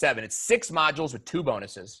said it was 7. It's 6 modules with 2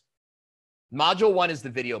 bonuses. Module 1 is the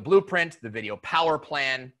video blueprint, the video power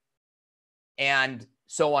plan, and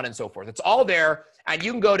so on and so forth. It's all there. And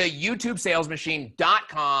you can go to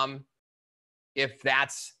YouTubeSalesMachine.com if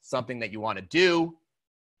that's something that you want to do.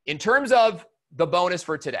 In terms of the bonus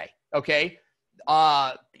for today, okay,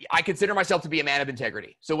 I consider myself to be a man of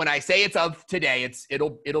integrity. So when I say it's of today,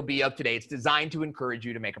 it'll be of today. It's designed to encourage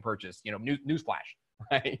you to make a purchase. Newsflash,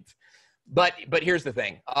 right? But here's the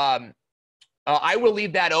thing. I will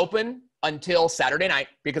leave that open until Saturday night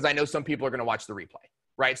because I know some people are going to watch the replay.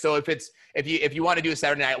 Right. So if you want to do a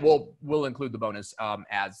Saturday night, we'll include the bonus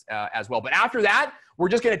as well. But after that, we're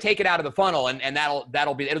just going to take it out of the funnel and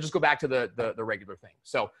it'll just go back to the regular thing.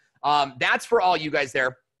 So that's for all you guys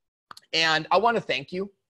there. And I want to thank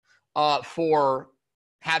you for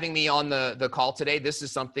having me on the call today. This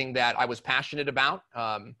is something that I was passionate about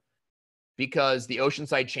because the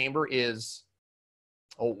Oceanside Chamber has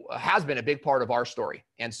been a big part of our story.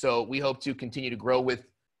 And so we hope to continue to grow with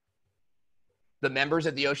the members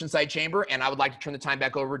at the Oceanside Chamber. And I would like to turn the time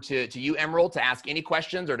back over to you, Emerald, to ask any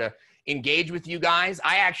questions or to engage with you guys.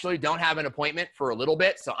 I actually don't have an appointment for a little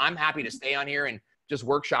bit, so I'm happy to stay on here and just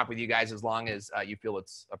workshop with you guys as long as you feel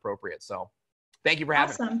it's appropriate. So thank you for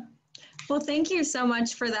having me. Awesome. Well, thank you so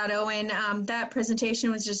much for that, Owen. That presentation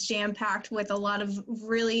was just jam-packed with a lot of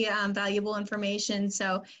really valuable information.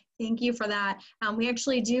 So thank you for that. We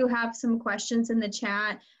actually do have some questions in the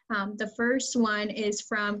chat. The first one is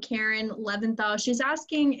from Karen Leventhal. She's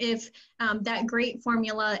asking if that great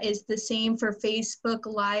formula is the same for Facebook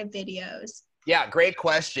Live videos. Yeah, great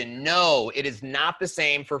question. No, it is not the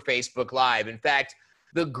same for Facebook Live. In fact,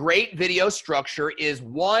 the great video structure is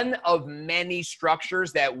one of many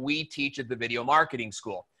structures that we teach at the Video Marketing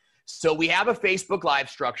School. So we have a Facebook Live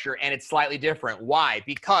structure, and it's slightly different. Why?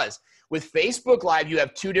 Because with Facebook Live, you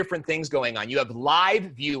have two different things going on. You have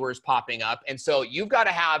live viewers popping up, and so you've got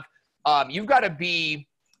to have, you've got to be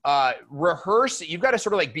you've got to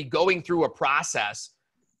sort of like be going through a process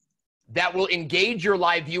that will engage your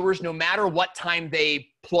live viewers no matter what time they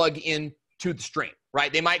plug in to the stream,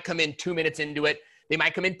 right? They might come in 2 minutes into it. They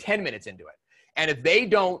might come in 10 minutes into it. And if they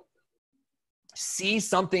don't see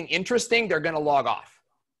something interesting, they're going to log off,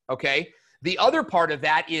 okay? The other part of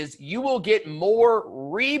that is you will get more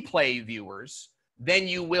replay viewers than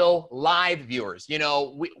you will live viewers. You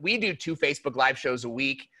know, we do 2 Facebook Live shows a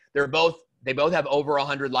week. They both have over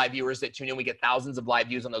 100 live viewers that tune in. We get thousands of live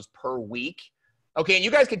views on those per week. Okay, and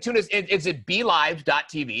you guys can tune us. It's at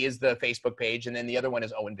BeLive.tv is the Facebook page, and then the other one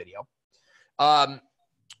is Owen Video. I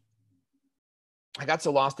got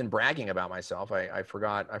so lost in bragging about myself. I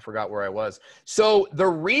forgot where I was. So the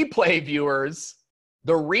replay viewers,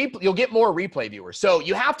 you'll get more replay viewers. So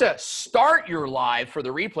you have to start your live for the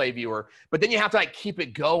replay viewer, but then you have to like keep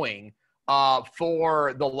it going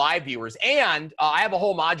for the live viewers. And I have a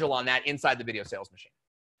whole module on that inside the Video Sales Machine.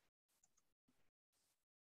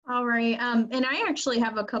 All right, and I actually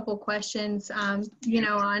have a couple questions, you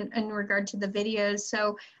know, in regard to the videos.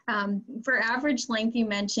 So for average length, you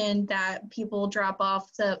mentioned that people drop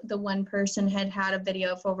off. The one person had a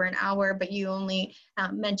video for over an hour, but you only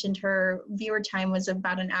mentioned her viewer time was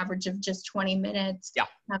about an average of just 20 minutes. Yeah.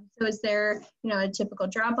 So is there, you know, a typical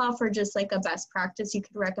drop off or just like a best practice you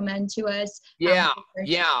could recommend to us? Yeah,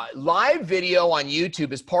 yeah. Live video on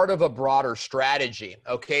YouTube is part of a broader strategy.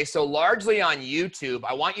 Okay, so largely on YouTube,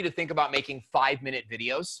 I want you to think about making 5-minute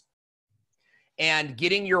videos and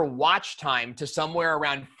getting your watch time to somewhere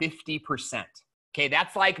around 50%. Okay,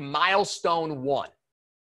 that's like milestone 1.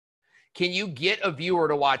 Can you get a viewer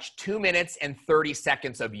to watch 2 minutes and 30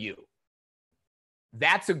 seconds of you?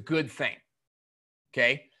 That's a good thing.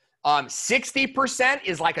 Okay, 60%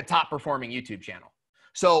 is like a top performing YouTube channel.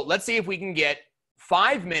 So let's see if we can get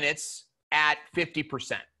 5 minutes at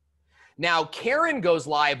 50%. Now, Karen goes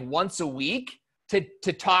live once a week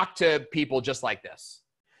to talk to people just like this.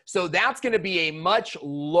 So that's going to be a much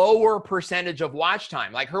lower percentage of watch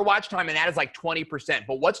time. Like her watch time, and that is like 20%.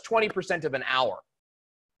 But what's 20% of an hour?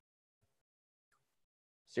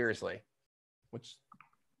 Seriously.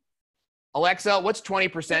 Alexa, what's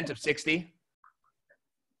 20% of 60?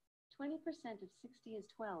 20% of 60 is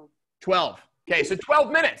 12. 12. Okay, so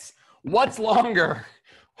 12 minutes. What's longer?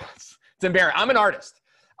 It's embarrassing. I'm an artist.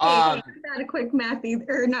 I'm not a quick math either,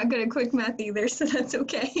 or not good at quick math either, so that's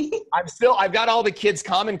okay. I've got all the kids'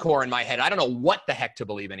 Common Core in my head. I don't know what the heck to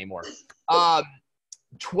believe anymore.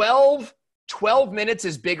 12 minutes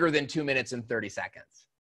is bigger than 2 minutes and 30 seconds,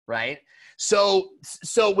 right? So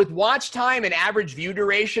with watch time and average view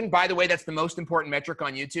duration, by the way, that's the most important metric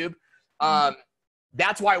on YouTube.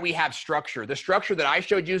 That's why we have structure. The structure that I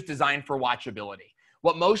showed you is designed for watchability.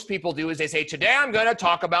 What most people do is they say, today I'm going to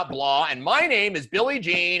talk about blah, and my name is Billie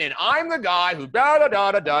Jean, and I'm the guy who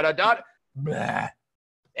da-da-da-da-da-da-da. Blah.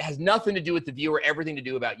 It has nothing to do with the viewer, everything to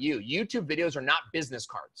do about you. YouTube videos are not business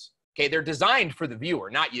cards. Okay, they're designed for the viewer,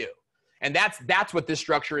 not you. And that's what this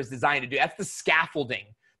structure is designed to do. That's the scaffolding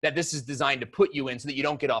that this is designed to put you in so that you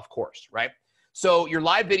don't get off course, right? So your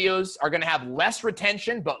live videos are going to have less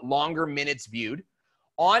retention, but longer minutes viewed.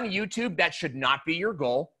 On YouTube, that should not be your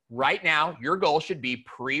goal. Right now, your goal should be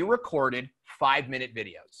pre-recorded 5-minute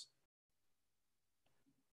videos.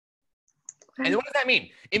 Okay. And what does that mean?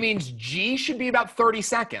 It means G should be about 30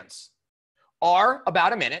 seconds, R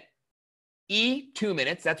about a minute, E 2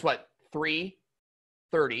 minutes, that's what,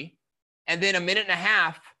 3:30, and then a minute and a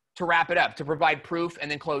half to wrap it up, to provide proof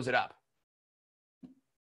and then close it up.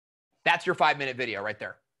 That's your 5-minute video right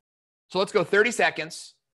there. So let's go 30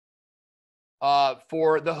 seconds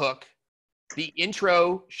for the hook. The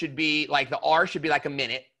intro should be like, the R should be like a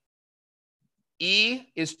minute. E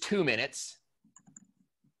is 2 minutes.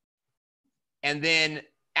 And then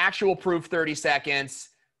Actual proof, 30 seconds.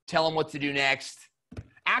 Tell them what to do next.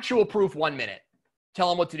 Actual proof, 1 minute. Tell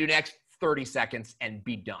them what to do next, 30 seconds, and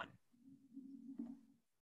be done.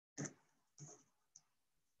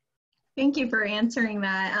 Thank you for answering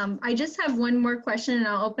that. I just have one more question, and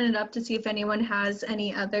I'll open it up to see if anyone has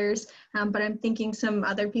any others, but I'm thinking some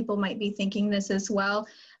other people might be thinking this as well.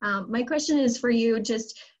 My question is for you,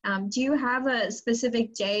 just do you have a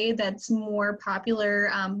specific day that's more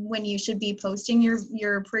popular when you should be posting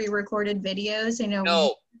your pre-recorded videos? I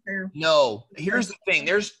know. No. Here's the thing.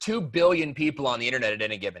 There's 2 billion people on the internet at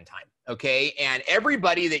any given time, okay? And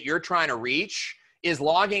everybody that you're trying to reach is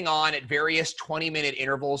logging on at various 20-minute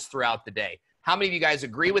intervals throughout the day. How many of you guys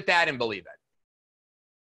agree with that and believe it?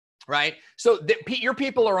 Right? So your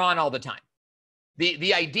people are on all the time.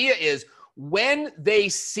 The idea is when they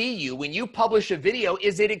see you, when you publish a video,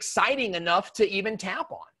 is it exciting enough to even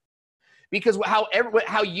tap on? Because how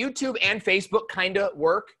YouTube and Facebook kind of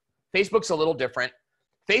work, Facebook's a little different.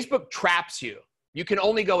 Facebook traps you. You can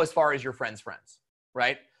only go as far as your friends' friends,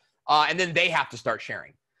 right? And then they have to start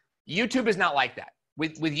sharing. YouTube is not like that.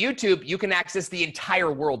 With YouTube, you can access the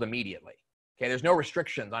entire world immediately. Okay, there's no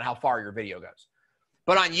restrictions on how far your video goes.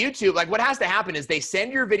 But on YouTube, like what has to happen is they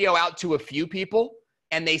send your video out to a few people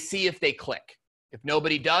and they see if they click. If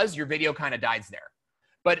nobody does, your video kind of dies there.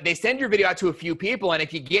 But they send your video out to a few people, and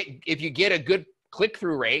if you get a good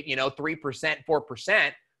click-through rate, 3%,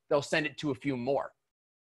 4%, they'll send it to a few more.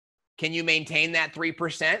 Can you maintain that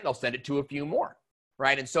 3%? They'll send it to a few more,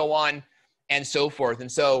 right? And so on and so forth.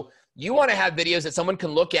 And so you want to have videos that someone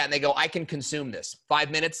can look at and they go, I can consume this.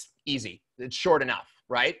 5 minutes, easy. It's short enough,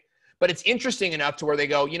 right? But it's interesting enough to where they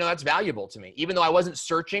go, that's valuable to me. Even though I wasn't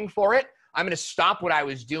searching for it, I'm going to stop what I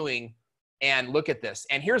was doing and look at this.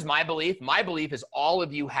 And here's my belief. My belief is all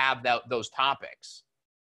of you have those topics.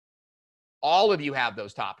 All of you have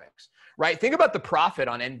those topics, right? Think about The Prophet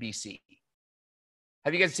on NBC.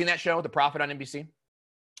 Have you guys seen that show, The Prophet on NBC?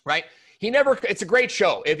 Right? It's a great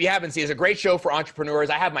show. If you haven't seen it, it's a great show for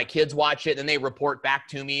entrepreneurs. I have my kids watch it and they report back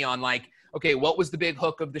to me on like, okay, what was the big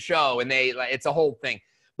hook of the show? And it's a whole thing.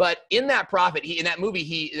 But in that Prophet, in that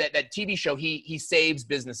movie, that TV show, he saves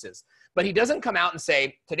businesses. But he doesn't come out and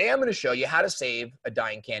say, today I'm going to show you how to save a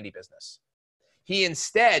dying candy business. He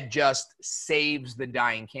instead just saves the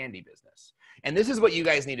dying candy business. And this is what you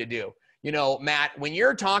guys need to do. Matt, when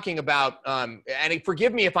you're talking about, and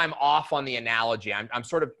forgive me if I'm off on the analogy, I'm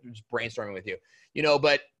sort of just brainstorming with you,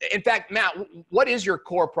 but in fact, Matt, what is your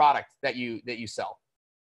core product that you sell?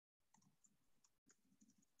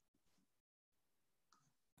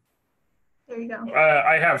 There you go.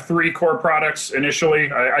 I have 3 core products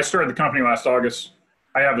initially. I started the company last August.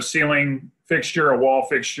 I have a ceiling fixture, a wall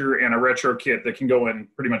fixture, and a retro kit that can go in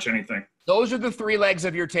pretty much anything. Those are the 3 legs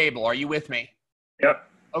of your table. Are you with me? Yep.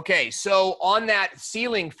 Okay, so on that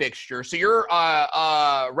ceiling fixture, so you're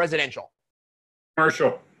residential.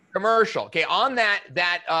 Commercial. Okay, on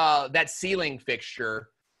that ceiling fixture,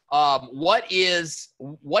 what is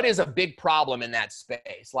a big problem in that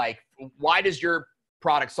space? Like, why does your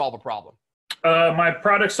product solve a problem? My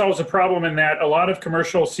product solves a problem in that a lot of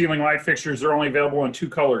commercial ceiling light fixtures are only available in 2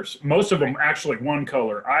 colors. Most of them actually 1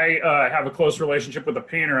 color. I have a close relationship with a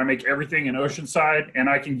painter. I make everything in Oceanside, and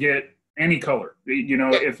I can get any color,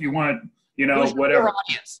 if you want, whatever.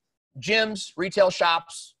 Audience? Gyms, retail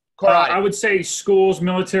shops, I would say schools,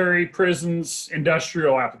 military, prisons,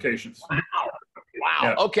 industrial applications. Wow.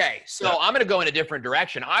 Yeah. Okay, so yeah. I'm going to go in a different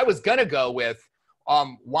direction. I was going to go with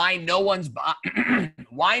why no one's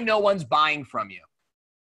buying from you.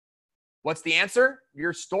 What's the answer?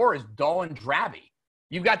 Your store is dull and drabby.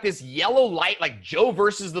 You've got this yellow light like Joe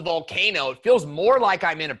versus the volcano. It feels more like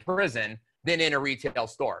I'm in a prison than in a retail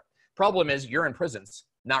store. Problem is you're in prisons,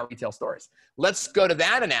 not retail stores. Let's go to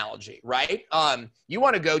that analogy, right? You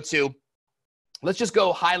want to go to, let's just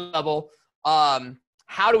go high level,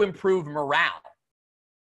 how to improve morale,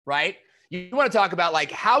 right? You want to talk about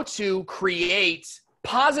like how to create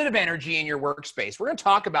positive energy in your workspace. We're going to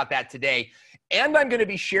talk about that today. And I'm going to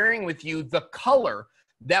be sharing with you the color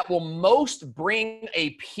that will most bring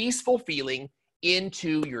a peaceful feeling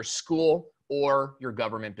into your school or your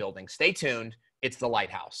government building. Stay tuned. It's the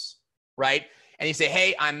Lighthouse, right? And you say,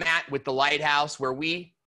 hey, I'm Matt with the Lighthouse, where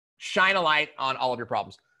we shine a light on all of your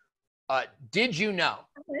problems. Did you know?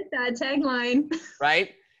 I like that tagline.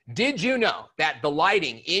 Right? Did you know that the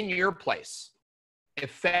lighting in your place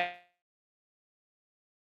affects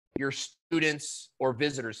your students or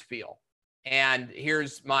visitors feel? And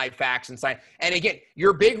here's my facts and science. And again,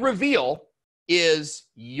 your big reveal is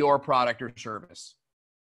your product or service,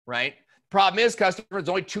 right? Problem is, customers, there's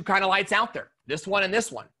only 2 kind of lights out there, this one and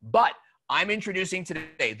this one. But I'm introducing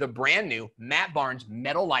today the brand new Matt Barnes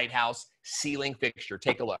Metal Lighthouse ceiling fixture.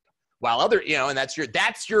 Take a look. While other, you know, and that's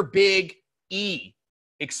your big E.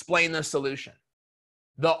 Explain the solution.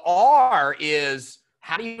 The R is,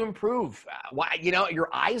 how do you improve? Why, you know, your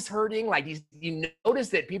eyes hurting, like you notice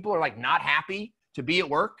that people are like not happy to be at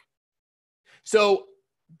work. So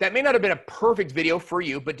that may not have been a perfect video for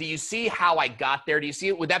you, but do you see how I got there? Do you see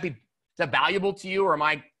it? Would that be, is that valuable to you, or am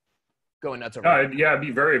I going nuts over here? Yeah, it'd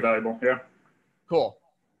be very valuable. Yeah. Cool.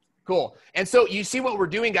 Cool. And so you see what we're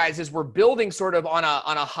doing, guys, is we're building sort of on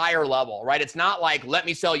a higher level, right? It's not like, let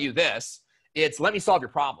me sell you this. It's let me solve your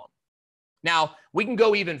problem. Now, we can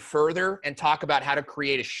go even further and talk about how to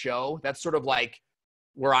create a show. That's sort of like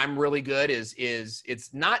where I'm really good is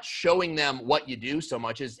it's not showing them what you do so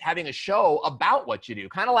much as having a show about what you do.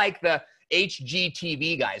 Kind of like the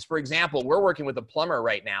HGTV guys. For example, we're working with a plumber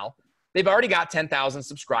right now. They've already got 10,000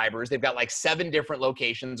 subscribers. They've got like 7 different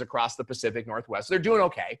locations across the Pacific Northwest. They're doing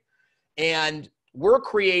okay. And we're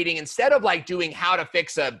creating, instead of like doing how to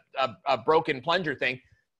fix a broken plunger thing,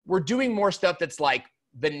 we're doing more stuff that's like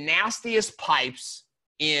the nastiest pipes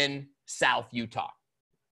in South Utah.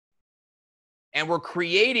 And we're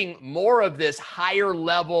creating more of this higher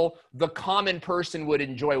level, the common person would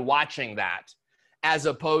enjoy watching that, as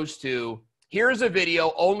opposed to, here's a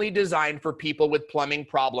video only designed for people with plumbing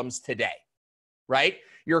problems today, right?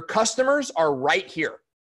 Your customers are right here.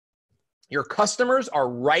 Your customers are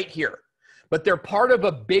right here, but they're part of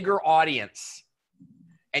a bigger audience.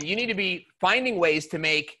 And you need to be finding ways to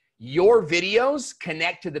make your videos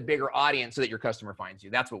connect to the bigger audience so that your customer finds you.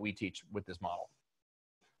 That's what we teach with this model.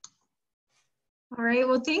 All right,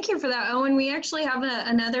 well, thank you for that, Owen. We actually have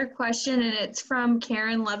another question, and it's from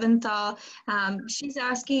Karen Leventhal. She's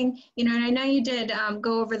asking, you know, and I know you did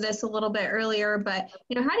go over this a little bit earlier, but,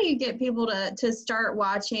 you know, how do you get people to start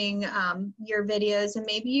watching your videos? And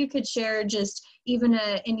maybe you could share just even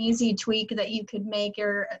an easy tweak that you could make,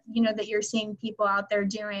 or, you know, that you're seeing people out there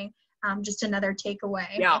doing, just another takeaway.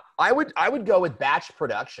 Yeah, I would go with batch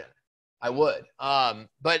production. I would.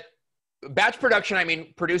 But batch production, I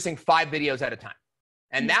mean, producing 5 videos at a time.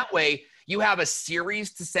 And that way you have a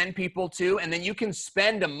series to send people to, and then you can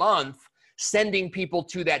spend a month sending people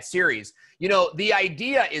to that series. You know, the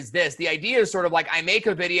idea is this. The idea is sort of like, I make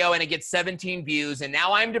a video and it gets 17 views, and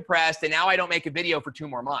now I'm depressed, and now I don't make a video for 2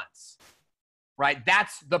 more months, right?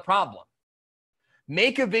 That's the problem.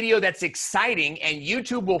 Make a video that's exciting, and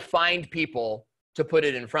YouTube will find people to put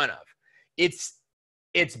it in front of. It's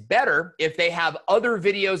better if they have other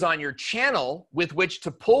videos on your channel with which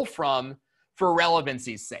to pull from for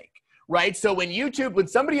relevancy's sake, right? So when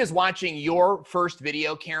somebody is watching your first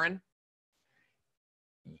video, Karen,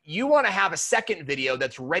 you want to have a second video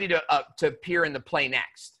that's ready to appear in the play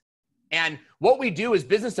next. And what we do as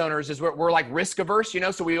business owners is we're like risk averse, you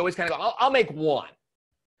know, so we always kind of go, I'll make one.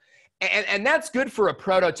 And that's good for a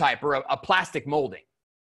prototype or a plastic molding.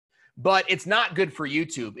 But it's not good for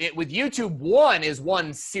YouTube. With YouTube, one is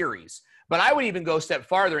one series. But I would even go a step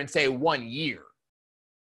farther and say 1 year.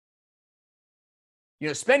 You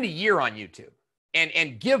know, spend a year on YouTube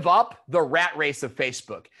and give up the rat race of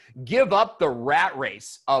Facebook. Give up the rat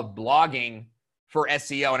race of blogging for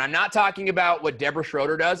SEO. And I'm not talking about what Deborah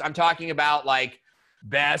Schroeder does. I'm talking about like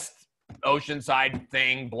best oceanside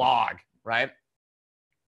thing blog, right?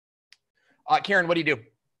 Karen, what do you do?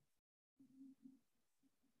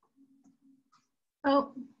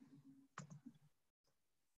 Oh,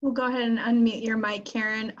 we'll go ahead and unmute your mic,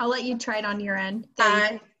 Karen. I'll let you try it on your end.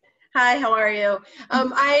 Hi, how are you?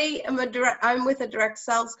 I'm with a direct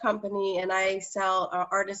sales company, and I sell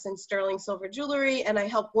artisan sterling silver jewelry, and I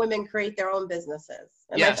help women create their own businesses.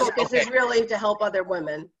 And yes, my focus is really to help other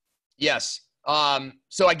women. Yes.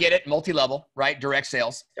 So I get it, multi-level, right? Direct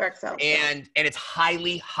sales. Direct sales. And it's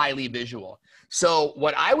highly, highly visual. So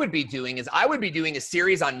what I would be doing is I would be doing a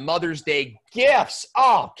series on Mother's Day gifts.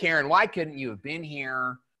 Oh, Karen, why couldn't you have been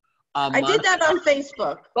here? I did that on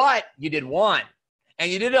Facebook. But you did one. And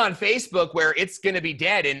you did it on Facebook where it's going to be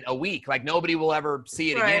dead in a week. Like nobody will ever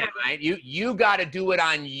see it again, right? You got to do it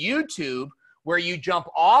on YouTube where you jump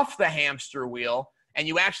off the hamster wheel and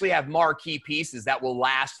you actually have marquee pieces that will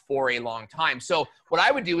last for a long time. So what I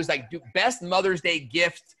would do is like do best Mother's Day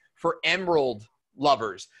gift for emerald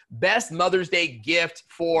lovers, best Mother's Day gift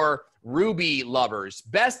for ruby lovers,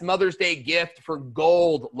 best Mother's Day gift for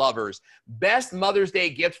gold lovers, best Mother's Day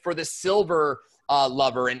gift for the silver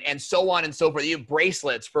lover, and so on and so forth. You have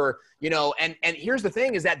bracelets for, you know, and here's the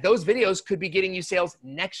thing is that those videos could be getting you sales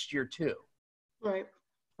next year too. Right.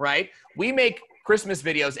 Right? We make Christmas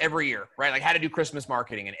videos every year, right? Like how to do Christmas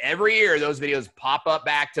marketing. And every year those videos pop up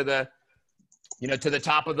back to the, you know, to the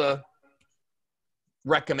top of the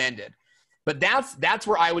recommended. But that's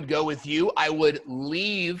where I would go with you. I would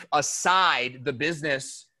leave aside the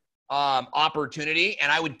business opportunity,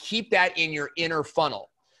 and I would keep that in your inner funnel.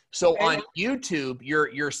 So Okay. on YouTube,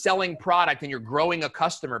 you're selling product and you're growing a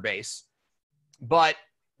customer base. But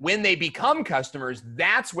when they become customers,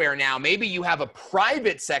 that's where now maybe you have a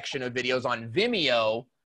private section of videos on Vimeo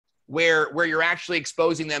where you're actually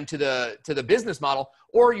exposing them to the business model,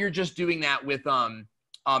 or you're just doing that with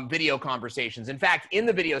video conversations. In fact, in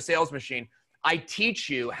the Video Sales Machine, I teach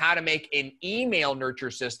you how to make an email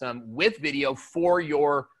nurture system with video for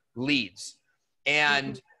your leads.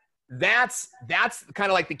 And that's kind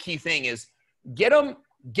of like the key thing is get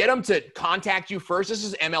them to contact you first. This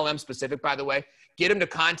is MLM specific, by the way. Get them to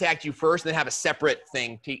contact you first, and then have a separate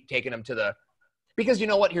thing taking them to the, because you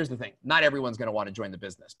know what? Here's the thing. Not everyone's going to want to join the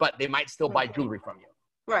business, but they might still buy jewelry from you.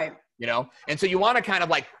 Right. You know? And so you want to kind of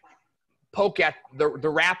like poke at the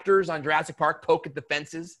raptors on Jurassic Park, poke at the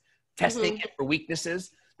fences, testing it for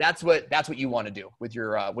weaknesses. That's what you want to do with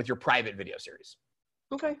your private video series.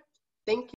 Okay. Thank you.